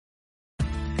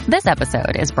This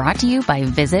episode is brought to you by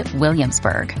Visit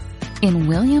Williamsburg. In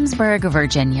Williamsburg,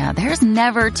 Virginia, there's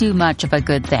never too much of a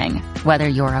good thing. Whether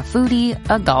you're a foodie,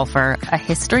 a golfer, a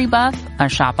history buff, a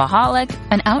shopaholic,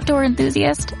 an outdoor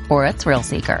enthusiast, or a thrill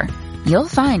seeker, you'll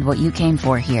find what you came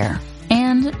for here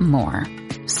and more.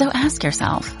 So ask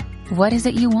yourself, what is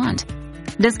it you want?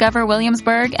 Discover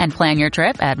Williamsburg and plan your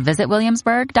trip at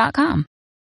visitwilliamsburg.com.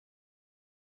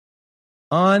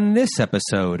 On this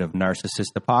episode of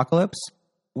Narcissist Apocalypse,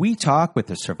 we talk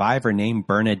with a survivor named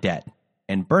Bernadette.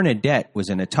 And Bernadette was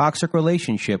in a toxic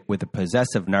relationship with a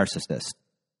possessive narcissist.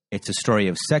 It's a story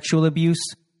of sexual abuse,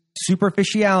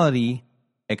 superficiality,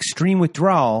 extreme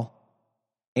withdrawal,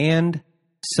 and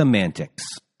semantics.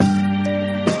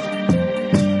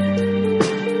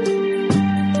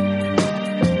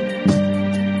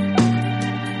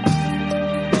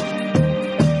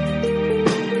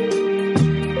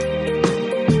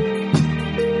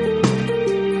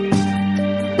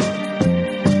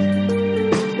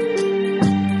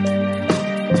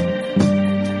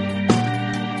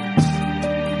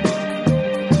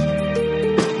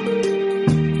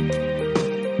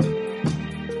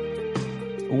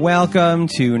 Welcome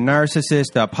to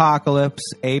Narcissist Apocalypse,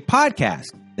 a podcast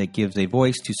that gives a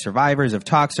voice to survivors of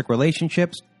toxic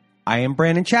relationships. I am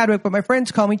Brandon Chadwick, but my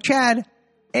friends call me Chad,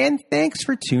 and thanks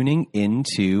for tuning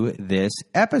into this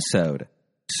episode.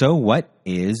 So what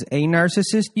is a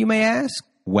narcissist, you may ask?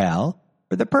 Well,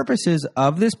 for the purposes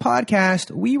of this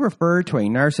podcast, we refer to a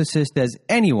narcissist as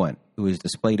anyone who has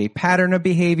displayed a pattern of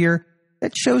behavior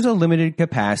that shows a limited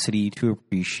capacity to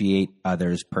appreciate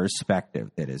others'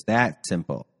 perspective. It is that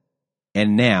simple.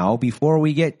 And now, before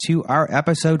we get to our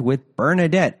episode with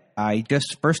Bernadette, I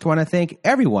just first want to thank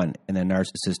everyone in the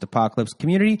Narcissist Apocalypse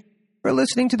community for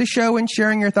listening to the show and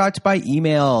sharing your thoughts by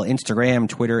email, Instagram,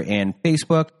 Twitter, and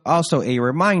Facebook. Also, a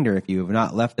reminder, if you have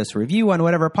not left us a review on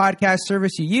whatever podcast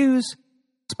service you use,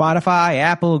 Spotify,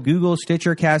 Apple, Google,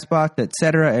 Stitcher, Castbox,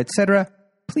 etc.,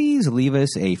 please leave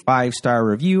us a 5-star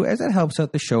review, as it helps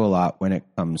out the show a lot when it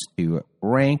comes to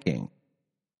ranking.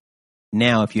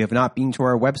 Now, if you have not been to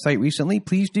our website recently,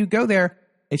 please do go there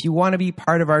if you want to be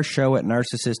part of our show at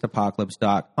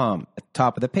narcissistapocalypse.com. At the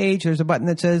top of the page, there's a button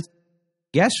that says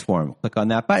Guest Form. Click on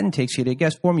that button, takes you to a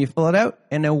guest form, you fill it out,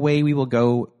 and away we will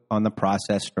go on the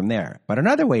process from there. But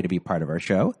another way to be part of our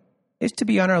show is to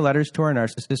be on our Letters to Our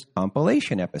Narcissist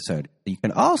compilation episode. You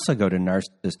can also go to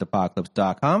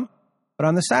narcissistapocalypse.com, but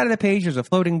on the side of the page, there's a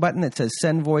floating button that says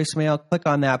Send Voicemail. Click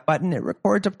on that button. It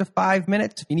records up to 5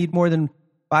 minutes. If you need more than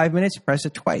 5 minutes, press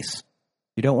it twice. If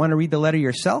you don't want to read the letter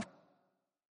yourself,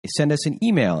 you send us an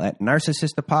email at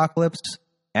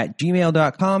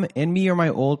narcissistapocalypse@gmail.com, and me or my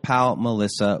old pal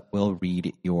Melissa will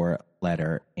read your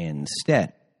letter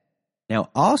instead. Now,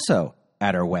 also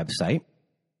at our website,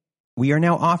 we are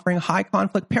now offering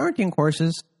high-conflict parenting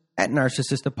courses at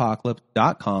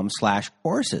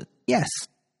narcissistapocalypse.com/courses. Yes,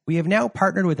 we have now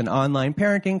partnered with an online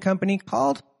parenting company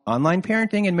called Online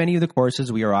Parenting, and many of the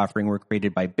courses we are offering were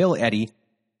created by Bill Eddy.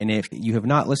 And if you have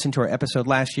not listened to our episode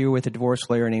last year with a divorce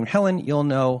lawyer named Helen, you'll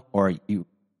know, or you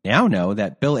now know,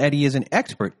 that Bill Eddy is an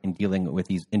expert in dealing with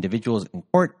these individuals in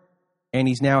court, and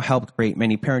he's now helped create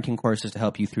many parenting courses to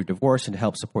help you through divorce and to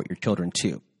help support your children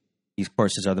too. These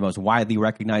courses are the most widely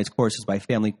recognized courses by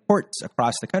family courts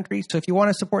across the country, so if you want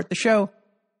to support the show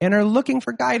and are looking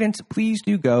for guidance, please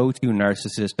do go to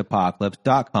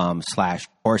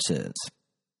narcissistapocalypse.com/courses.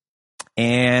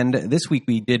 And this week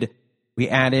we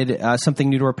added something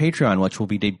new to our Patreon, which will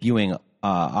be debuting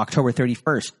October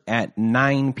 31st at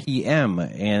 9 p.m.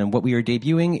 And what we are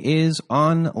debuting is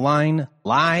online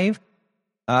live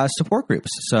support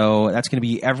groups. So that's going to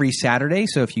be every Saturday.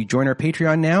 So if you join our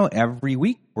Patreon now, every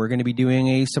week we're going to be doing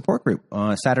a support group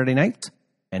on Saturday nights.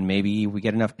 And maybe we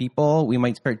get enough people, we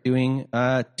might start doing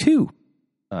 2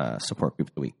 support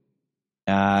groups a week.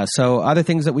 So other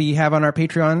things that we have on our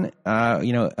Patreon,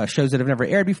 shows that have never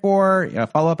aired before,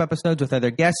 follow-up episodes with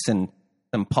other guests, and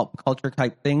some pulp culture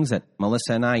type things that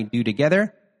Melissa and I do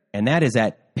together. And that is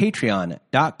at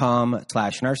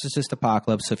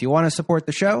patreon.com/narcissistapocalypse. So if you want to support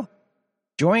the show,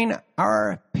 join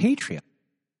our Patreon.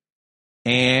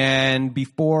 And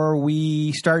before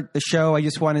we start the show, I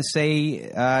just want to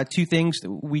say 2 things.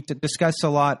 We discuss a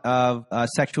lot of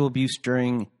sexual abuse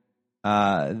during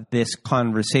this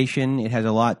conversation. It has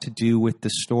a lot to do with the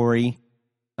story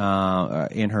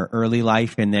in her early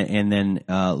life and then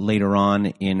later on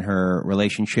in her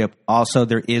relationship. Also,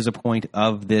 there is a point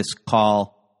of this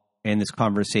call and this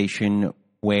conversation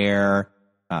where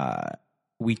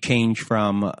we change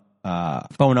from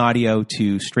phone audio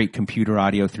to straight computer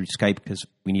audio through Skype because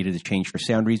we needed to change for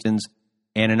sound reasons.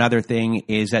 And another thing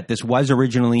is that this was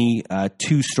originally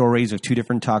 2 stories of 2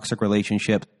 different toxic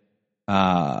relationships.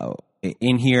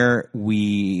 In here,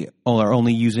 we are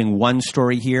only using one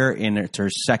story here, and it's our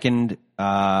second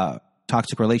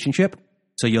toxic relationship.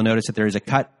 So you'll notice that there is a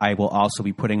cut. I will also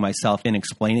be putting myself in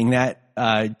explaining that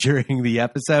during the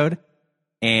episode.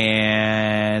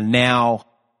 And now,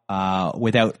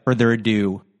 without further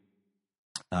ado,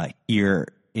 here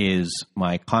is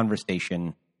my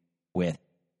conversation with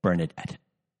Bernadette.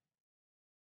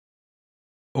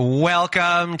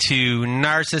 Welcome to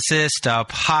Narcissist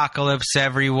Apocalypse,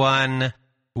 everyone.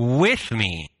 With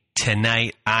me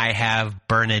tonight, I have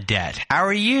Bernadette. How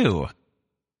are you?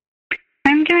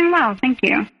 I'm doing well, thank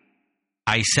you.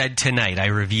 I said tonight. I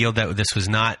revealed that this was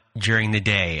not during the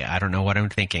day. I don't know what I'm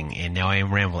thinking, and now I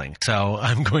am rambling. So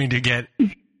I'm going to get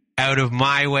out of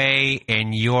my way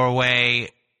and your way.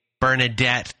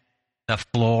 Bernadette, the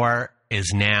floor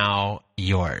is now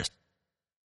yours.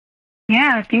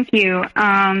 Yeah, thank you.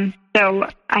 So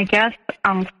I guess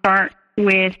I'll start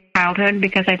with childhood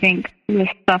because I think this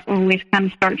stuff always kind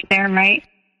of starts there, right?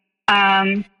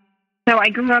 So I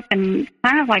grew up in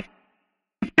kind of like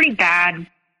a pretty bad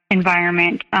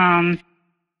environment.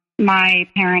 My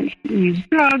parents used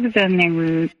drugs and they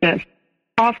were just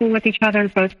awful with each other,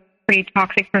 both pretty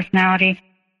toxic personality.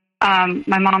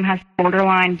 My mom has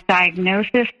borderline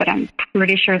diagnosis, but I'm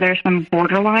pretty sure there's some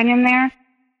borderline in there.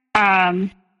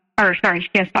 She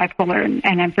has bipolar,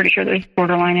 and I'm pretty sure there's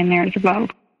borderline in there as well,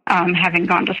 having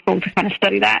gone to school to kind of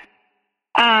study that.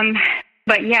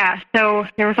 But yeah, so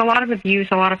there was a lot of abuse,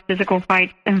 a lot of physical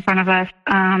fights in front of us.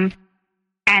 And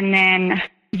then,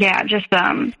 yeah, just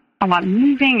a lot of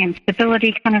moving and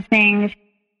stability kind of things.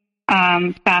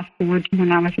 Fast forward to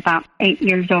when I was about 8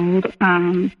 years old,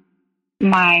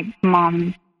 my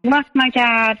mom left my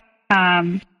dad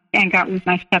and got with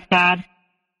my stepdad.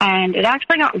 And it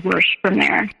actually got worse from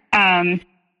there.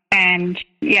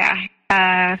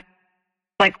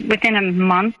 Like within a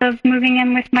month of moving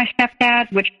in with my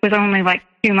stepdad, which was only like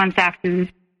 2 months after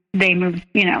they moved,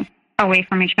 away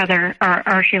from each other,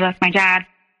 or she left my dad.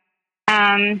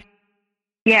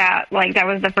 Like that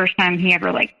was the first time he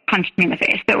ever like punched me in the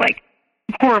face. So like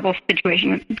horrible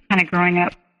situation kind of growing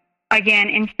up. Again,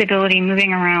 instability,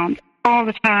 moving around all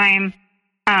the time.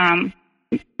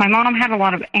 My mom had a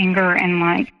lot of anger and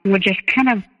like would just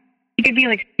she could be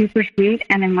like super sweet,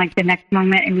 and then like the next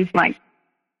moment it was like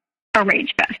a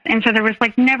rage fest. And so there was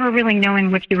like never really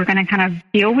knowing what you were going to kind of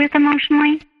deal with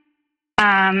emotionally.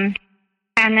 And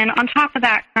then on top of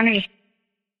that, kind of just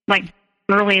like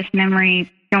earliest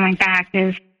memory going back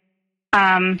is,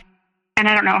 and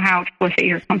I don't know how explicit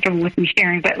you're comfortable with me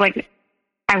sharing, but like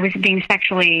I was being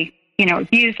sexually,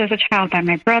 abused as a child by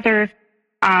my brother,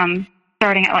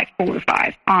 starting at like 4 or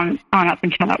 5 on up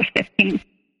until I was 15.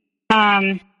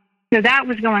 So that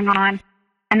was going on,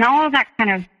 and all of that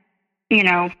kind of,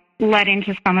 led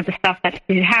into some of the stuff that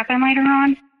did happen later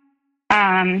on.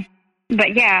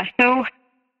 But yeah, so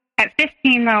at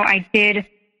 15 though, I did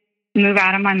move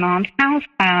out of my mom's house,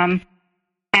 and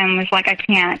was like, I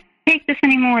can't take this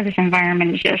anymore. This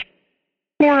environment is just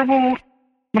horrible.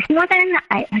 Before then,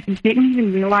 I didn't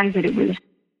even realize that it was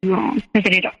wrong, because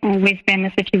it had always been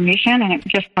the situation, and it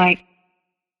was just like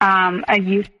a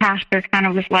youth pastor kind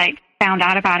of was like found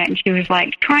out about it, and she was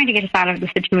like trying to get us out of the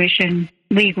situation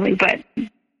legally, but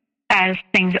as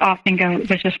things often go, it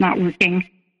was just not working.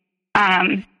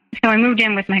 So I moved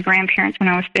in with my grandparents when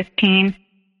I was 15,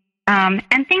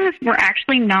 and things were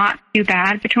actually not too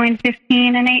bad between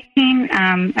 15 and 18.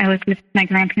 I lived with my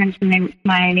grandparents, and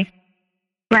my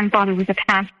grandfather was a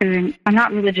pastor, and I'm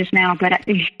not religious now, but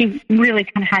he really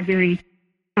kind of had very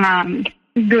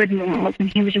good morals,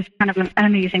 and he was just kind of an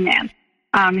amazing man.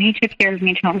 He took care of me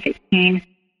until I was 18.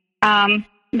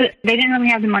 But they didn't really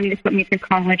have the money to put me through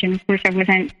college, and of course I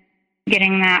wasn't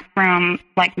getting that from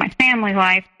like my family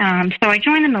life. So I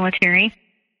joined the military,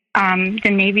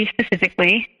 the Navy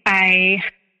specifically.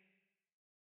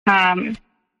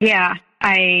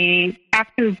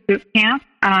 After boot camp,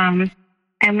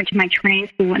 I went to my training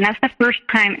school, and that's the first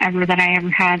time ever that I ever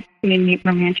had a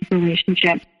romantic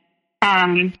relationship.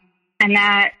 And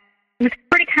that was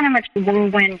pretty kind of much a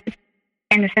whirlwind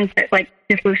in the sense that, like,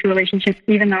 the first relationship,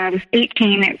 even though I was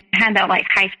 18, it had that, like,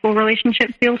 high school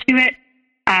relationship feel to it.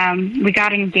 We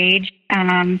got engaged,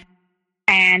 and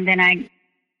then I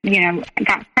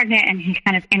got pregnant, and he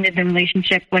kind of ended the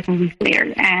relationship, like, a week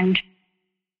later. And,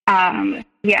 I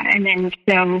didn't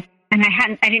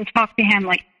talk to him,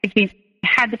 like, he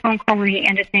had the phone call where he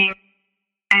ended things,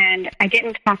 and I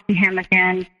didn't talk to him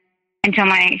again until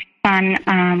my son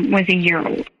was a year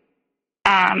old.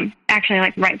 Actually,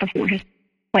 like, right before his,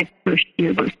 like, first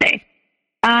year birthday.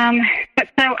 But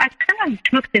so I kind of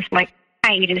took this like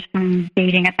hiatus from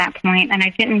dating at that point, and I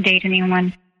didn't date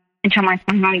anyone until my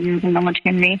final year in the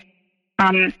military.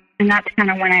 And that's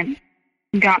kind of when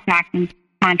I got back in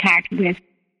contact with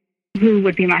who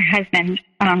would be my husband,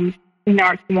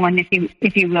 Narc one,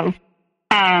 if you will.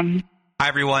 Hi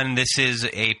everyone, this is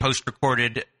a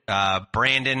post-recorded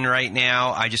Brandon right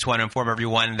now. I just want to inform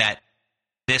everyone that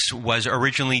this was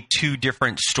originally two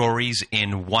different stories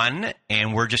in one,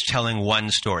 and we're just telling one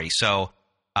story. So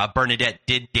Bernadette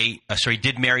did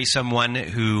marry someone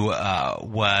who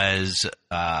was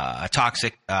a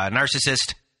toxic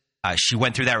narcissist. She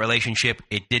went through that relationship.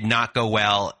 It did not go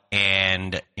well,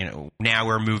 and now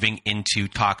we're moving into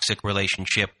toxic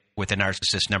relationship with a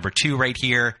narcissist number 2 right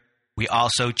here. We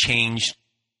also changed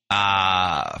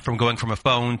from going from a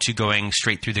phone to going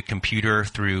straight through the computer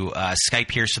through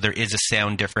Skype here, so there is a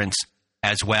sound difference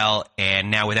as well. And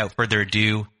now, without further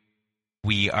ado,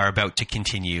 we are about to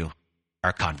continue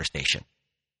our conversation.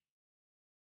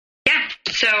 Yeah,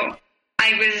 so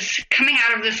I was coming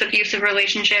out of this abusive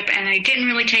relationship, and I didn't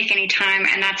really take any time,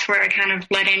 and that's where I kind of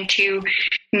led into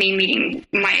me meeting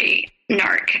my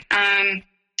narc.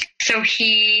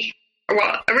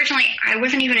 Well, originally, I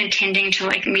wasn't even intending to,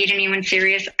 meet anyone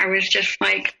serious. I was just,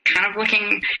 kind of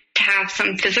looking to have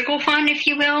some physical fun, if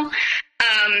you will.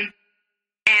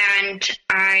 And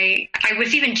I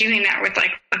was even doing that with,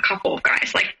 a couple of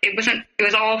guys. It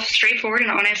was all straightforward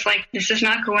and honest. This is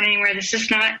not going anywhere. This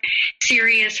is not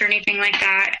serious or anything like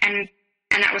that. And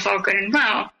that was all good and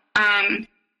well. And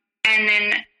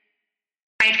then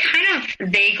I kind of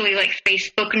vaguely,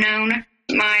 Facebook known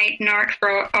my narc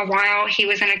for a while. He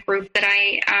was in a group that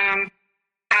I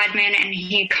admin, and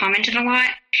he commented a lot,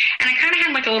 and I kind of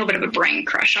had a little bit of a brain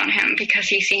crush on him because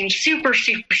he seemed super,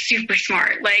 super, super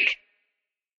smart,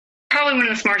 probably one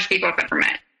of the smartest people I've ever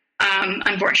met,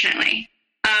 unfortunately.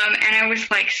 And I was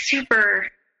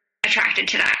super attracted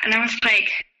to that, and I was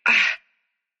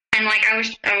and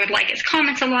I would like his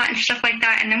comments a lot and stuff like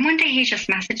that. And then one day he just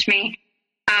messaged me,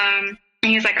 and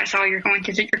he was I saw you're going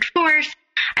through your divorce.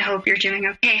 I hope you're doing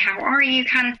okay. How are you,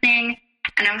 kind of thing.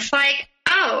 And I was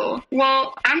oh,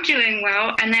 well, I'm doing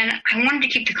well. And then I wanted to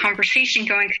keep the conversation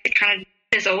going because it kind of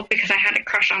fizzled because I had a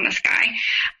crush on this guy.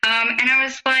 And I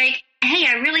was hey,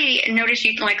 I really noticed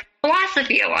you like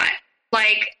philosophy a lot.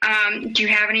 Do you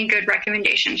have any good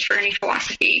recommendations for any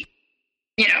philosophy,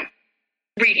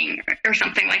 reading or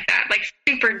something like that?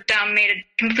 Super dumb, made a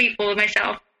complete fool of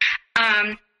myself.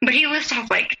 But he lists off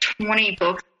 20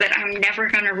 books that I'm never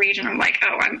going to read. And I'm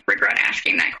oh, I regret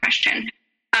asking that question.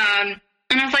 And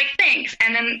I was thanks.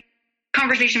 And then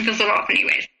conversation fizzled off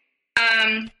anyways.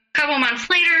 A couple months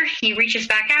later, he reaches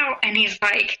back out and he's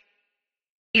hey,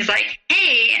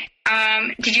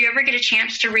 did you ever get a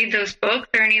chance to read those books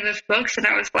or any of those books? And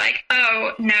I was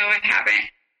oh, no, I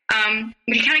haven't.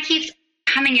 But he kind of keeps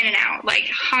coming in and out,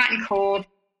 hot and cold.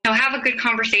 He'll have a good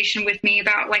conversation with me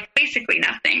about basically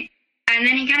nothing. And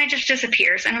then he kind of just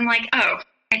disappears. And I'm oh,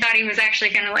 I thought he was actually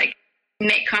going to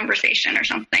make conversation or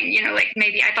something,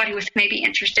 maybe I thought he was maybe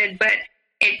interested, but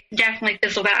it definitely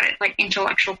fizzled out at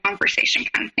intellectual conversation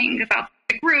kind of thing about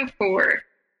the group or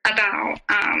about,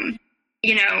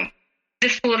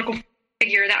 this political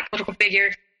figure, that political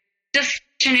figure, just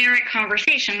generic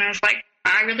conversation. And I was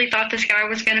I really thought this guy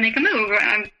was going to make a move.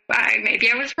 Maybe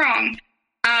I was wrong.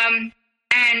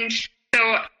 And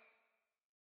so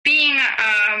being,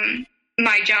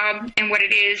 my job and what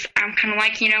it is, I'm kind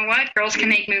of you know what, girls can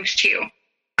make moves too.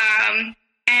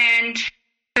 And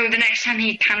so the next time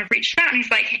he kind of reached out and he's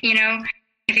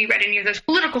have you read any of those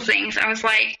political things? I was to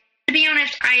be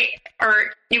honest,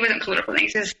 it wasn't political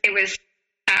things, it was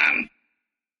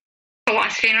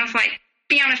philosophy. And I was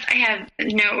be honest, I have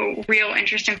no real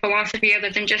interest in philosophy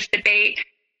other than just debate.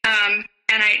 And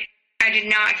I did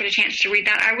not get a chance to read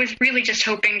that. I was really just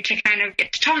hoping to kind of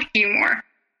get to talk to you more.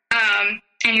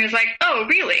 And he was oh,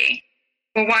 really?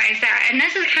 Well, why is that? And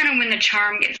this is kind of when the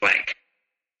charm gets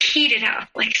heated up,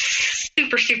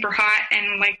 super, super hot,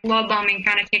 and love bombing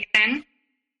kind of kicks in.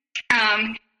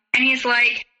 And he's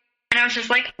and I was just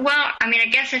well, I mean, I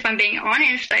guess if I'm being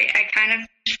honest, I kind of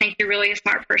just think you're really a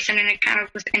smart person, and I kind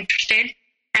of was interested,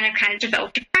 and I've kind of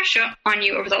developed a crush on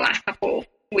you over the last couple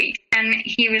weeks. And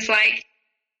he was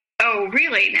oh,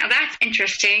 really? Now that's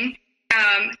interesting.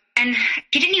 And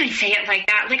he didn't even say it like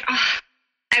that. Oh,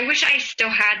 I wish I still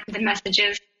had the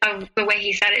messages of the way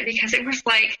he said it, because it was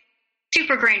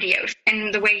super grandiose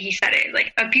in the way he said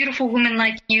it. A beautiful woman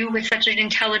like you with such an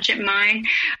intelligent mind,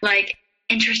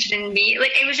 interested in me.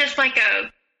 It was just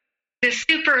this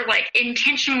super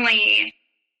intentionally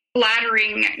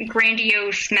flattering,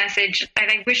 grandiose message.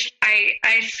 And I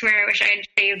swear I wish I had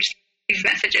saved these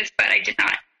messages, but I did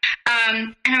not.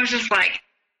 And I was just like,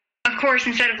 of course,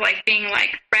 instead of like being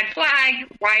like, red flag,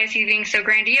 why is he being so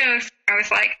grandiose? I was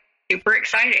like super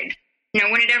excited. No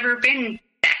one had ever been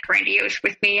that grandiose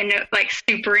with me and like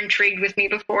super intrigued with me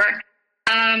before.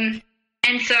 And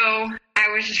so I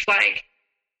was just like,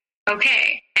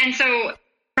 okay. And so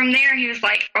from there, he was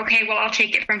like, okay, well, I'll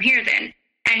take it from here then.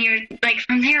 And he was like,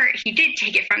 from there, he did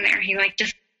take it from there. He like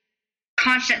just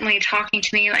constantly talking to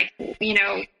me like, you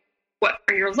know, what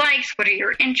are your likes? What are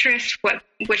your interests?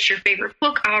 What's your favorite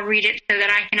book? I'll read it so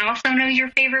that I can also know your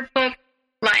favorite book.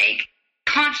 Like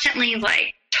constantly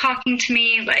like talking to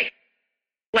me like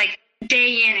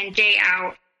day in and day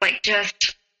out, like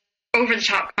just over the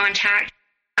top contact,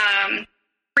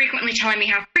 frequently telling me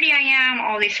how pretty I am,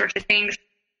 all these sorts of things.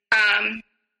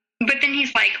 But then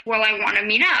he's like, well, I want to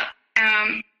meet up.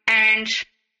 And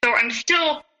so I'm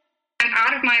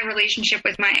out of my relationship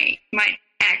with my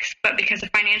ex, but because of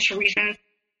financial reasons,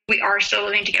 we are still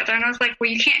living together. And I was like, well,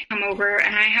 you can't come over,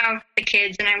 and I have the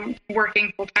kids and I'm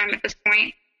working full time at this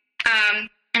point.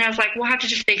 And I was like, we'll have to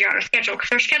just figure out a schedule, because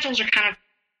our schedules are kind of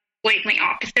blatantly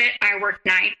opposite. I work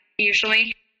nights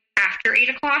usually after 8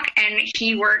 o'clock, and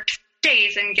he works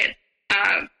days and gets,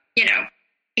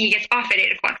 he gets off at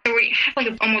 8 o'clock. So we have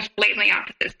like almost blatantly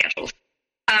opposite schedules.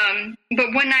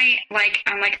 But one night, like,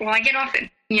 I'm like, well, I get off at,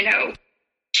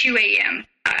 2 a.m.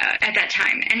 At that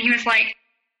time. And he was like,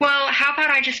 well, how about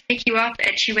I just pick you up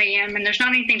at 2 a.m. and there's not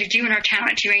anything to do in our town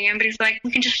at 2 a.m. But he's like,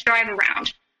 we can just drive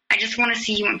around. I just want to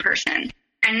see you in person.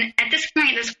 And at this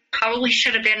point, this probably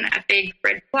should have been a big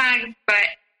red flag, but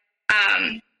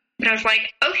I was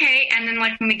like, okay. And then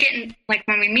like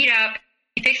when we meet up,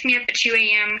 he picks me up at 2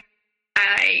 a.m.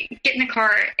 I get in the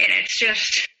car and it's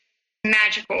just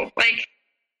magical. Like,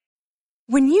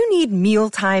 when you need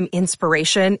mealtime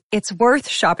inspiration, it's worth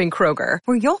shopping Kroger,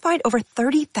 where you'll find over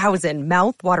 30,000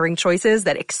 mouth-watering choices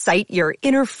that excite your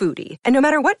inner foodie. And no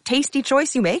matter what tasty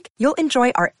choice you make, you'll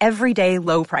enjoy our everyday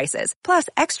low prices, plus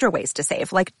extra ways to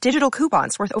save, like digital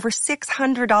coupons worth over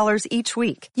 $600 each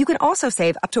week. You can also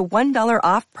save up to $1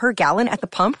 off per gallon at the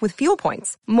pump with fuel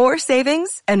points. More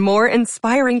savings and more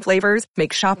inspiring flavors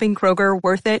make shopping Kroger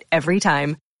worth it every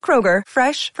time. Kroger,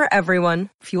 fresh for everyone.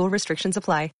 Fuel restrictions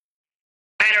apply.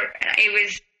 It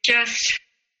was just,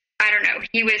 I don't know.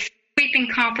 He was sweeping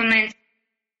compliments,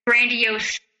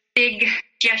 grandiose, big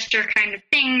gesture kind of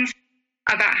things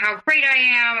about how great I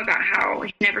am, about how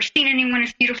he's never seen anyone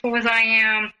as beautiful as I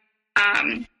am,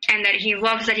 and that he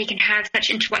loves that he can have such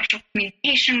intellectual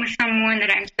communication with someone,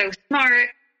 that I'm so smart,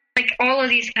 like all of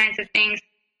these kinds of things.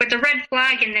 But the red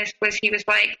flag in this was he was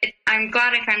like, I'm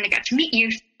glad I finally got to meet you,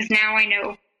 because now I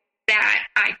know that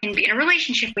I can be in a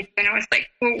relationship with you. And I was like,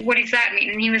 well, what does that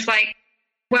mean? And he was like,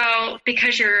 well,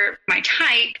 because you're my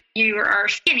type, you are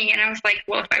skinny. And I was like,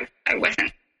 well, if I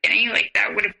wasn't skinny, like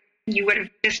you would have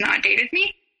just not dated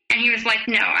me. And he was like,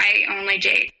 no, I only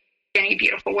date skinny,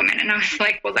 beautiful women. And I was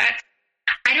like, well,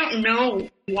 I don't know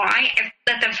why.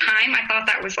 At the time, I thought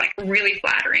that was like really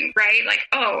flattering, right? Like,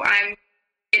 oh, I'm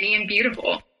skinny and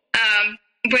beautiful.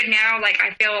 But now, like,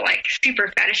 I feel, like,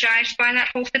 super fetishized by that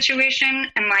whole situation,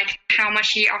 and, like, how much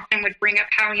he often would bring up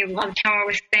how he loved how I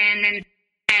was thin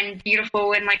and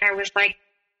beautiful, and, like, I was, like,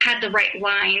 had the right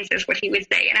lines, is what he would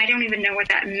say. And I don't even know what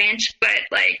that meant, but,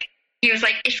 like, he was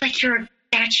like, it's like you're a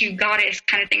statue goddess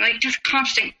kind of thing, like, just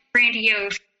constant,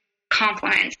 grandiose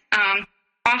compliments.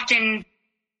 Often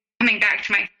coming back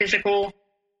to my physical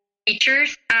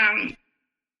features.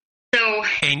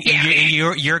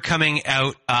 You're coming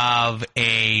out of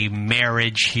a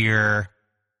marriage here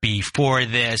before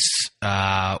this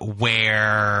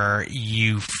where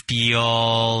you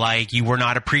feel like you were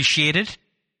not appreciated?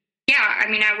 Yeah, I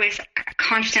mean, I was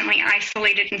constantly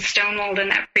isolated and stonewalled in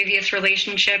that previous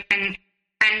relationship, and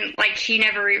like he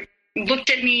never looked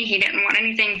at me. He didn't want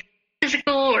anything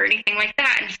physical or anything like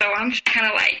that, and so I'm just kind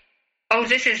of like, oh,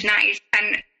 this is nice,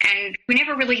 and we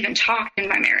never really even talked in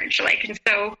my marriage, like, and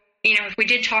so. If we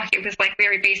did talk, it was like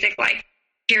very basic, like,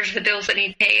 here's the bills that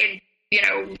need paid,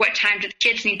 what time do the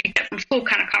kids need picked up from school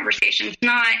kind of conversations,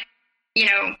 not,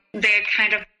 the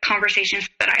kind of conversations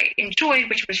that I enjoyed,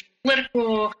 which was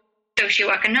political,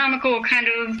 socioeconomical kind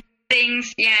of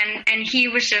things. And he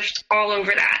was just all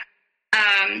over that.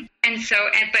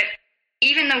 But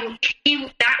even though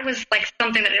that was like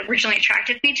something that originally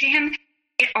attracted me to him,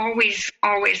 it always,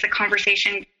 the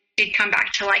conversation did come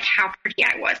back to like how pretty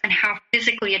I was and how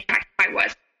physically attractive I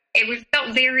was. It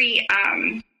felt very,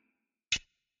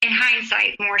 in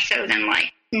hindsight, more so than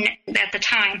like at the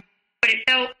time, but it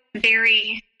felt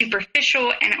very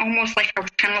superficial and almost like I was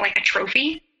kind of like a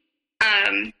trophy,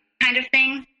 kind of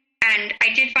thing. And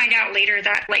I did find out later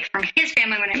that like from his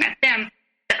family when I met them,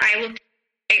 that I looked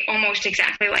almost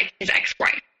exactly like his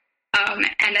ex-wife.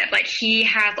 And that, like, he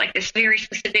had, like, this very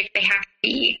specific, they have to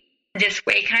be this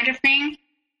way kind of thing,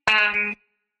 and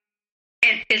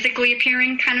physically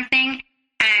appearing kind of thing.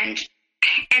 And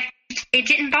it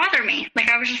didn't bother me. Like,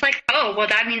 I was just like, oh, well,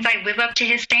 that means I live up to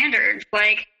his standards.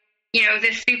 Like, you know,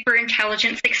 this super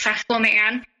intelligent, successful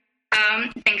man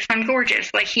thinks I'm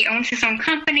gorgeous. Like, he owns his own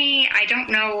company. I don't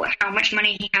know how much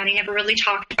money he had. He never really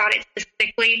talked about it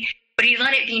specifically, but he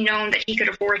let it be known that he could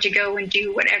afford to go and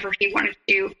do whatever he wanted to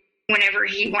do whenever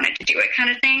he wanted to do it, kind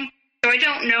of thing. So I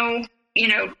don't know, you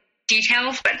know,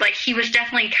 details, but, like, he was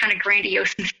definitely kind of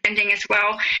grandiose in spending as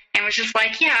well, and was just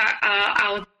like, yeah,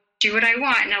 I'll do what I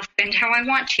want, and I'll spend how I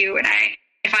want to, and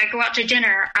if I go out to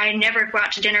dinner, I never go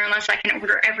out to dinner unless I can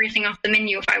order everything off the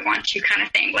menu if I want to, kind of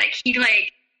thing. Like,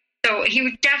 so he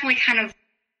was definitely kind of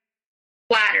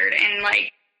flattered, and,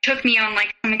 like, took me on,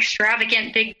 like, some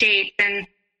extravagant big dates, and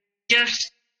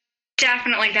just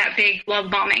definitely that big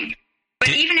love bombing. But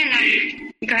even in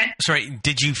that, go ahead. Sorry,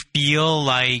 did you feel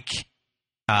like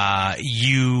like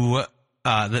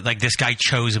this guy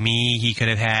chose me? He could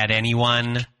have had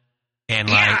anyone, and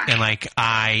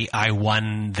I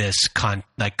won this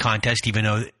contest, even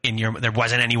though there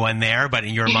wasn't anyone there, but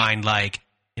in your mind, like,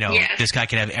 you know, this guy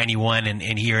could have anyone,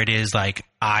 and here it is, like,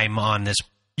 I'm on this.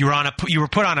 You were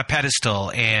put on a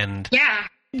pedestal, and yeah.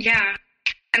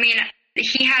 I mean,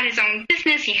 he had his own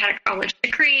business. He had a college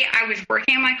degree. I was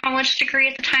working on my college degree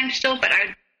at the time still, but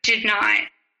I did not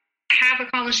have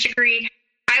a college degree.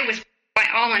 I was, by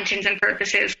all intents and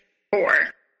purposes, poor.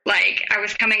 Like, I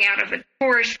was coming out of a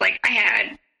divorce. Like, I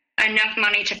had enough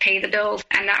money to pay the bills,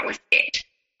 and that was it.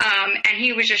 And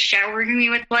he was just showering me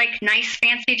with, like, nice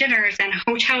fancy dinners and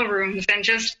hotel rooms and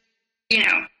just, you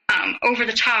know, over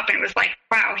the top. And it was like,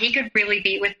 wow, he could really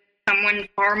be with someone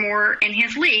far more in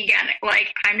his league, and, like,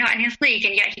 I'm not in his league,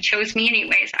 and yet he chose me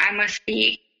anyways. I must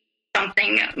be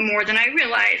something more than I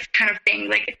realized, kind of thing.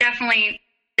 Like, it definitely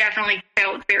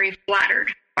felt very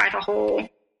flattered by the whole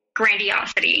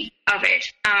grandiosity of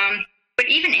it. But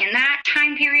even in that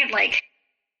time period, like,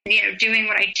 you know, doing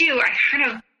what I do, I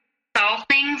kind of saw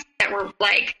things that were,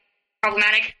 like,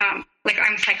 problematic. Like,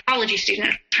 I'm a psychology student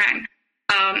at the time.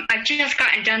 I've just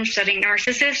gotten done studying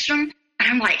narcissism, and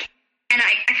I'm like, and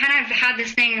I kind of had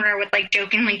this thing where I would, like,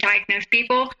 jokingly diagnose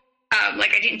people.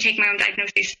 Like, I didn't take my own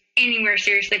diagnosis anywhere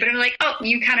seriously, but I'm like, oh,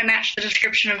 you kind of match the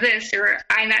description of this, or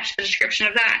I match the description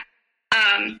of that.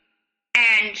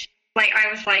 And, like,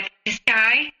 I was like, this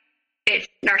guy, it's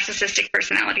narcissistic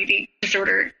personality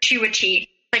disorder to a T.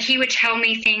 Like, he would tell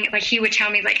me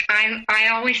like, I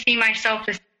always see myself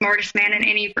as the smartest man in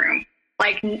any room.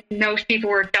 Like, most people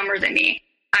were dumber than me.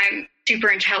 I'm super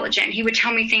intelligent. He would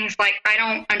tell me things like, I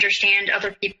don't understand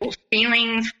other people's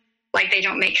feelings. Like, they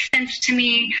don't make sense to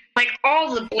me. Like,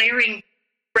 all the blaring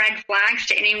red flags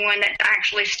to anyone that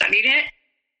actually studied it,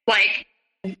 like,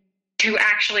 to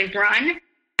actually run.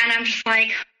 And I'm just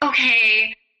like,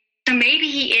 okay, so maybe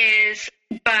he is,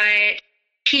 but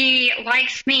he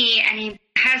likes me and he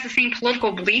has the same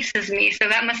political beliefs as me, so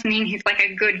that must mean he's, like,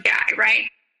 a good guy, right?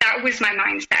 That was my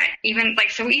mindset.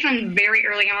 Even very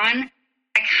early on,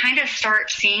 I kind of start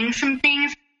seeing some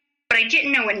things, but I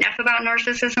didn't know enough about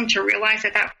narcissism to realize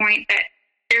at that point that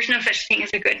there's no such thing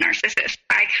as a good narcissist.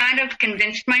 I kind of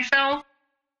convinced myself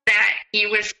that he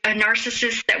was a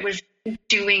narcissist that was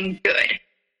doing good.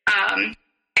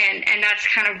 And that's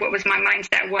kind of what was my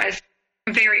mindset was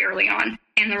very early on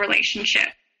in the relationship.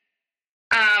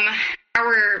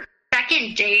 Our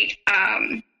second date,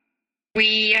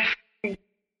 we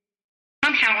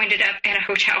somehow ended up at a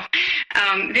hotel.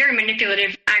 Very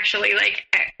manipulative, actually. Like,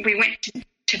 we went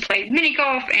to play mini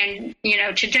golf and, you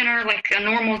know, to dinner, like a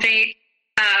normal date.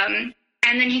 And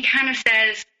then he kind of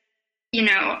says, you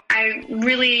know, I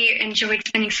really enjoyed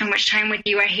spending so much time with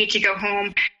you. I hate to go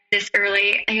home this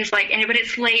early. And he was like, but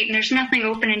it's late and there's nothing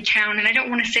open in town and I don't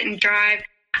want to sit and drive.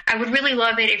 I would really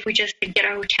love it if we just could get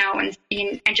a hotel and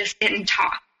just sit and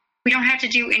talk. We don't have to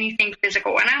do anything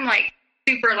physical. And I'm like,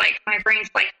 super, like, my brain's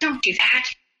like, don't do that.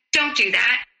 Don't do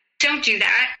that. Don't do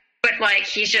that. But, like,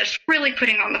 he's just really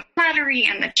putting on the flattery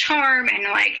and the charm and,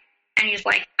 like, and he's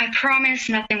like, I promise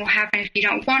nothing will happen if you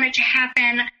don't want it to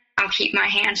happen. I'll keep my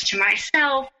hands to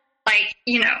myself. Like,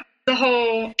 you know, the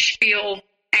whole spiel.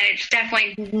 And it's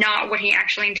definitely not what he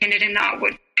actually intended and not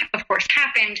what, of course,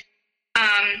 happened.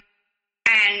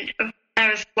 And I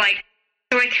was like,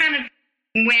 so I kind of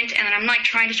went and I'm, like,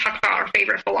 trying to talk about our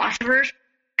favorite philosophers.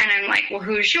 And I'm like, well,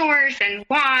 who's yours and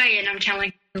why? And I'm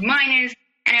telling who mine is.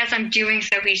 And as I'm doing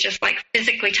so, he's just, like,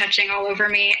 physically touching all over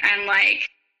me. And, like,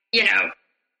 you know,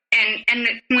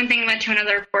 and one thing led to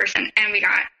another, of course. And we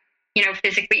got, you know,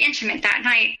 physically intimate that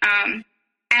night.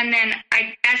 And then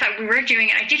we were doing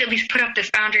it, I did at least put up this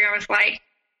boundary. I was like,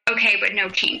 okay, but no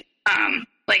kink.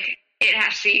 Like, it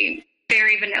has to be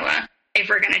very vanilla if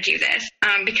we're going to do this.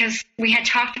 Because we had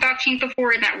talked about kink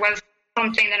before, and that was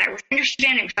something that I was interested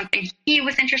in. It was something he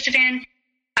was interested in.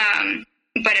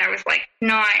 But I was like,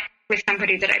 not with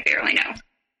somebody that I barely know.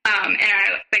 And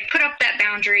I like put up that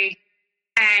boundary,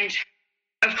 and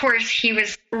of course he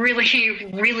was really,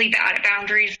 really bad at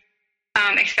boundaries,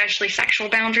 especially sexual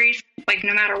boundaries. Like,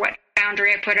 no matter what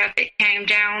boundary I put up, it came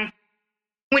down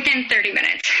within 30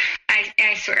 minutes.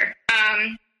 I swear.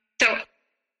 So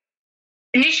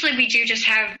initially we do just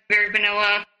have very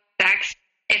vanilla sex.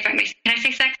 If I may, can I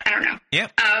say sex? I don't know. Yeah.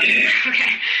 Okay.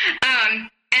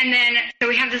 And then, so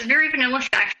we have this very vanilla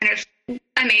sex, and it's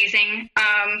amazing.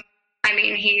 I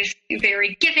mean, he's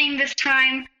very giving this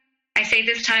time. I say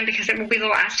this time because it will be the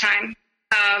last time.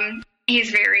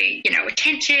 He's very,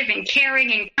 attentive and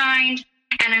caring and kind.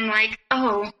 And I'm like,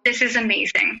 oh, this is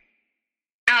amazing.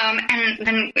 And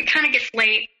then it kind of gets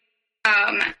late.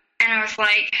 And I was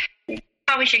like,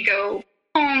 probably should go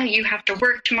home. You have to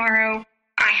work tomorrow.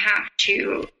 I have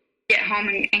to get home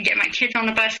and get my kids on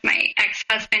the bus. My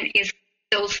ex-husband is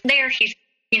still there. He's,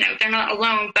 they're not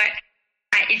alone, but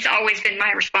it's always been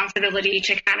my responsibility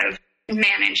to kind of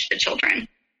manage the children.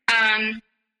 And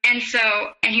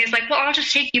he was like, well, I'll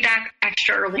just take you back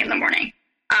extra early in the morning,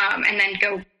 and then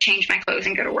go change my clothes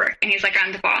and go to work. And he's like,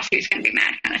 I'm the boss, who's going to be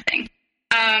mad, kind of thing.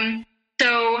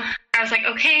 So I was like,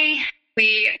 okay,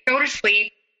 we go to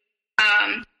sleep.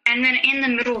 And then in the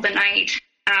middle of the night,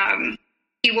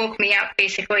 he woke me up,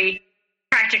 basically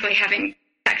practically having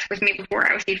sex with me before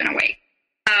I was even awake.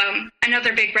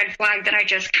 Another big red flag that I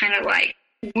just kind of like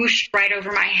whooshed right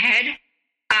over my head.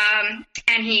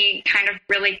 And he kind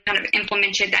of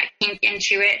implemented that kink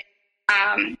into it.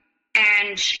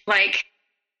 And like,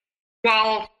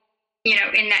 while,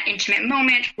 in that intimate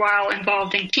moment, while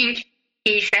involved in kink,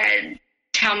 he said,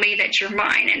 tell me that you're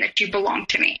mine and that you belong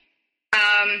to me.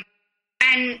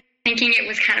 And thinking it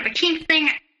was kind of a kink thing,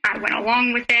 I went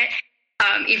along with it,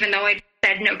 even though I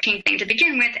said no kink thing to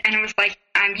begin with, and it was like,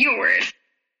 I'm yours.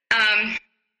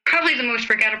 Probably the most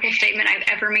forgettable statement I've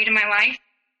ever made in my life,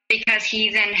 because he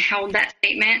then held that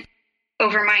statement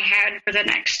over my head for the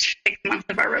next 6 months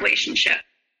of our relationship.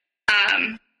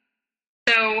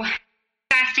 So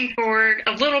fasting forward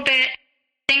a little bit,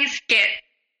 things get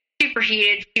super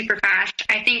heated, super fast.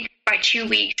 I think by 2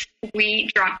 weeks, we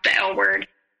dropped the L word.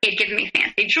 He had given me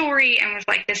fancy jewelry and was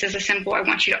like, this is a symbol. I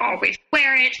want you to always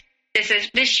wear it.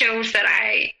 This shows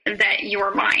that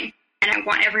you're mine. And I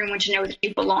want everyone to know that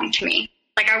you belong to me.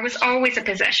 Like, I was always a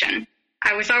possession.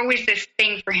 I was always this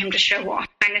thing for him to show off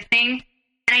kind of thing.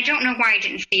 And I don't know why I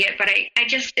didn't see it, but I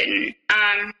just didn't.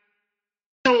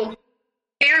 So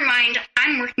bear in mind,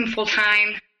 I'm working full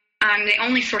time. I'm the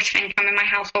only source of income in my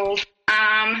household.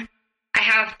 I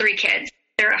have 3 kids.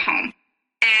 They're at home.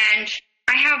 And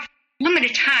I have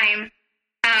limited time,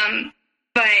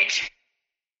 but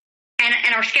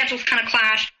our schedules kind of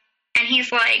clash. And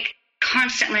he's like,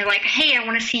 constantly like, hey, I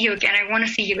want to see you again. I want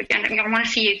to see you again. I want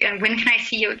to see you again. When can I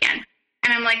see you again?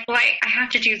 And I'm like, well, I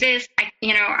have to do this.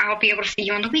 I'll be able to see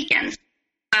you on the weekends.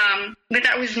 But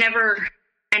that was never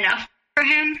enough for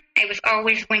him. It was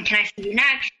always, when can I see you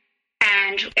next?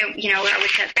 And, I would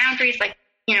set boundaries, like,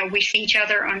 we see each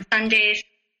other on Sundays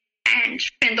and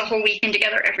spend the whole weekend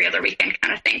together every other weekend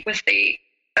kind of thing was the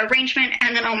arrangement.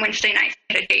 And then on Wednesday nights,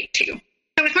 we had a date too.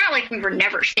 So it's not like we were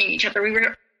never seeing each other. We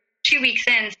were 2 weeks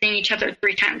in, seeing each other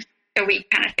 3 times a week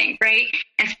kind of thing, right?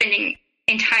 And spending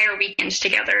entire weekends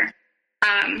together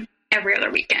every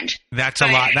other weekend. That's a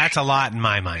lot. That's a lot in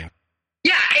my mind.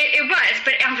 Yeah, it was.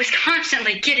 But I was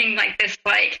constantly getting like this,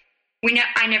 like,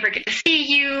 I never get to see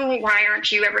you. Why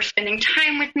aren't you ever spending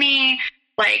time with me?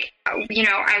 Like, I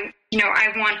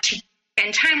want to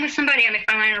spend time with somebody. If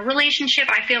I'm in a relationship,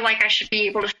 I feel like I should be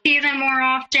able to see them more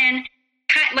often.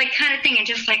 Kind of thing, and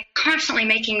just like constantly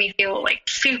making me feel like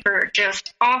super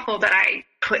just awful that I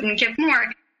couldn't give more.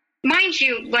 Mind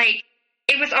you, like,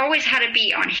 it was always had to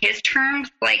be on his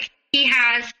terms. Like, he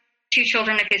has 2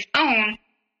 children of his own,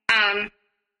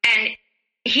 and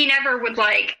he never would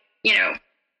like,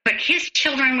 put his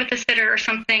children with a sitter or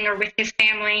something, or with his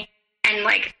family, and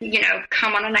like,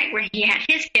 come on a night where he had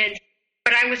his kids.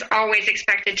 But I was always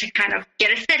expected to kind of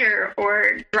get a sitter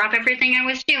or drop everything I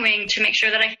was doing to make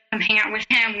sure that I could come hang out with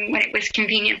him when it was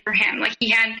convenient for him. Like, he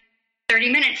had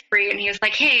 30 minutes free, and he was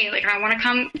like, hey, like, I want to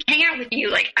come hang out with you.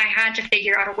 Like, I had to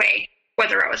figure out a way,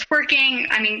 whether I was working.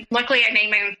 I mean, luckily I made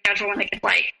my own schedule and I could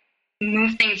like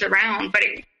move things around, but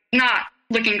it's not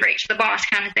looking great to the boss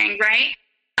kind of thing, right?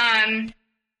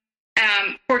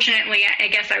 Fortunately, I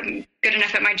guess I'm good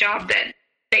enough at my job that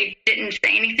they didn't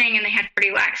say anything and they had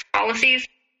pretty lax policies,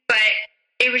 but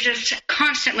it was just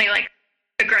constantly like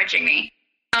begrudging me.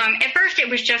 At first it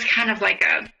was just kind of like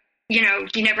a, you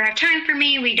never have time for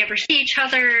me, we never see each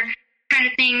other kind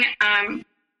of thing.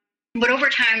 But over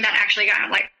time that actually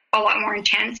got like a lot more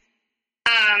intense.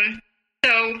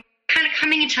 So kind of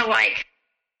coming into like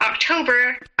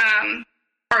October,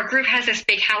 our group has this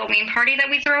big Halloween party that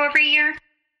we throw every year.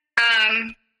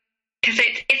 Because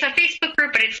it's a Facebook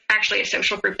group, but it's actually a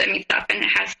social group that meets up and it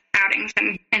has outings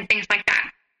and things like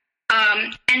that.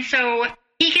 And so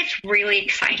he gets really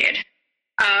excited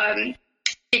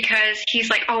because he's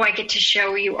like, oh, I get to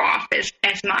show you off as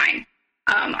mine.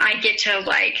 I get to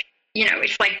like,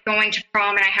 it's like going to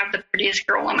prom and I have the prettiest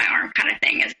girl on my arm kind of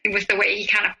thing. It was the way he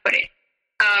kind of put it.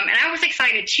 And I was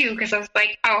excited too because I was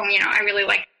like, oh, I really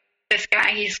like this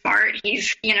guy. He's smart.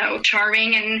 He's,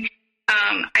 charming. And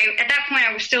at that point,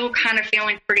 I was still kind of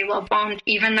feeling pretty love bombed,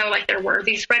 even though like there were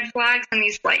these red flags and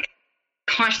these like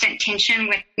constant tension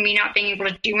with me not being able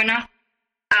to do enough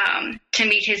to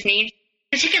meet his needs,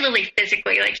 particularly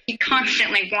physically. Like he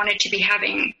constantly wanted to be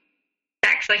having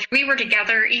sex. Like we were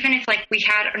together, even if like we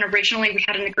had an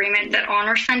agreement that on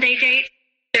our Sunday date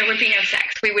there would be no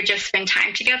sex. We would just spend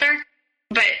time together.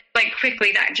 But like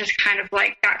quickly that just kind of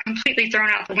like got completely thrown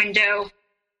out the window.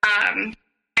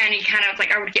 And he kind of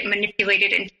like, I would get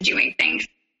manipulated into doing things.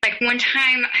 Like one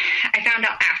time I found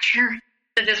out after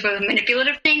that this was a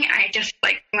manipulative thing. I just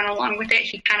like went along with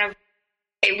it.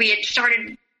 We had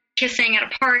started kissing at a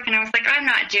park and I was like, I'm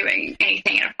not doing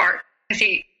anything at a park because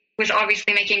he was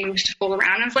obviously making moves to fool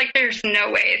around. I was like, there's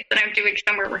no way that I'm doing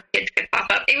somewhere where kids could pop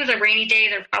up. It was a rainy day.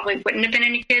 There probably wouldn't have been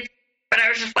any kids, but I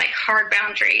was just like hard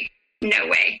boundary. No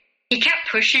way. He kept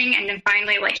pushing and then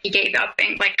finally like he gave up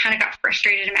and like kind of got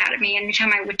frustrated and mad at me.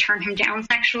 Anytime I would turn him down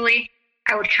sexually,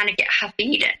 I would kind of get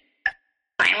huffy,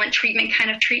 silent treatment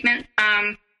kind of treatment,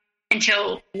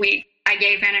 until I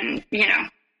gave in and,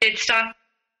 did stuff.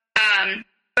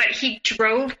 But he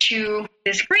drove to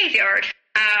this graveyard,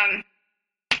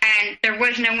 and there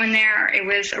was no one there. It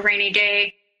was a rainy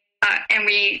day, and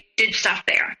we did stuff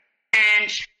there. And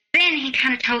then he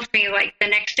kind of tells me like the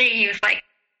next day, he was like,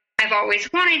 I've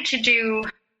always wanted to do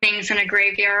things in a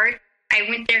graveyard. I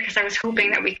went there because I was hoping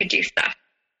that we could do stuff,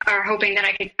 or hoping that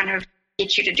I could kind of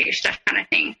get you to do stuff kind of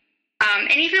thing.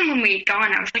 And even when we had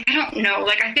gone, I was like, I don't know,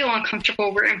 like I feel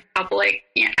uncomfortable. We're in public.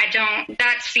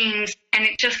 That seems, and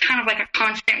it's just kind of like a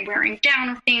constant wearing down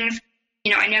of things.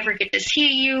 I never get to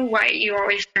see you. Why you're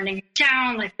always turning it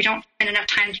down? Like we don't spend enough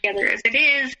time together as it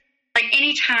is. Like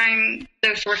anytime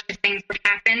those sorts of things would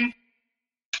happen,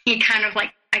 he kind of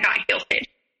like, I got guilted.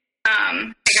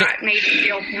 Made me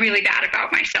feel really bad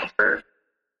about myself for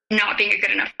not being a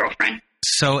good enough girlfriend.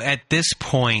 So at this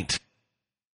point,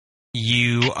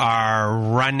 you are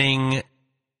running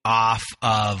off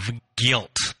of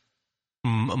guilt,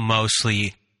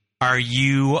 mostly. Are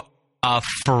you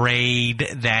afraid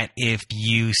that if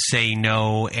you say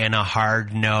no and a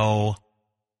hard no,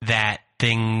 that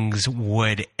things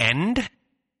would end?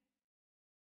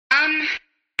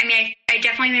 I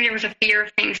definitely think there was a fear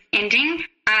of things ending,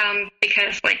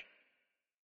 because like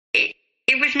it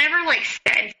was never like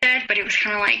said, but it was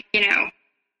kind of like,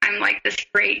 I'm like this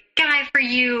great guy for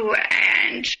you.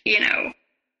 And,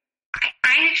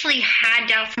 I actually had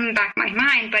doubts in the back of my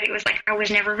mind, but it was like, I was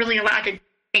never really allowed to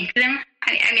think them.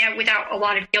 Without a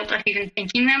lot of guilt of even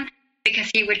thinking them,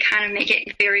 because he would kind of make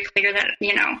it very clear that,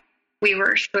 we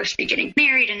were supposed to be getting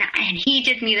married. And he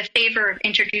did me the favor of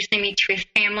introducing me to his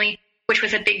family, which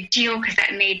was a big deal because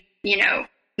that made,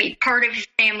 me part of his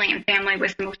family, and family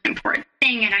was the most important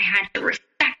thing. And I had to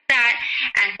respect that.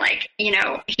 And like,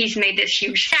 he's made this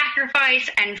huge sacrifice.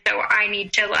 And so I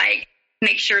need to like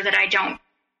make sure that I don't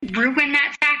ruin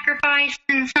that sacrifice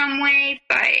in some way.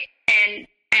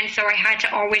 And so I had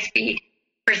to always be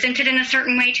presented in a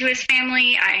certain way to his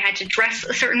family. I had to dress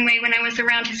a certain way when I was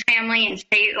around his family and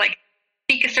speak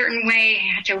a certain way.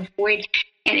 I had to avoid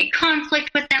any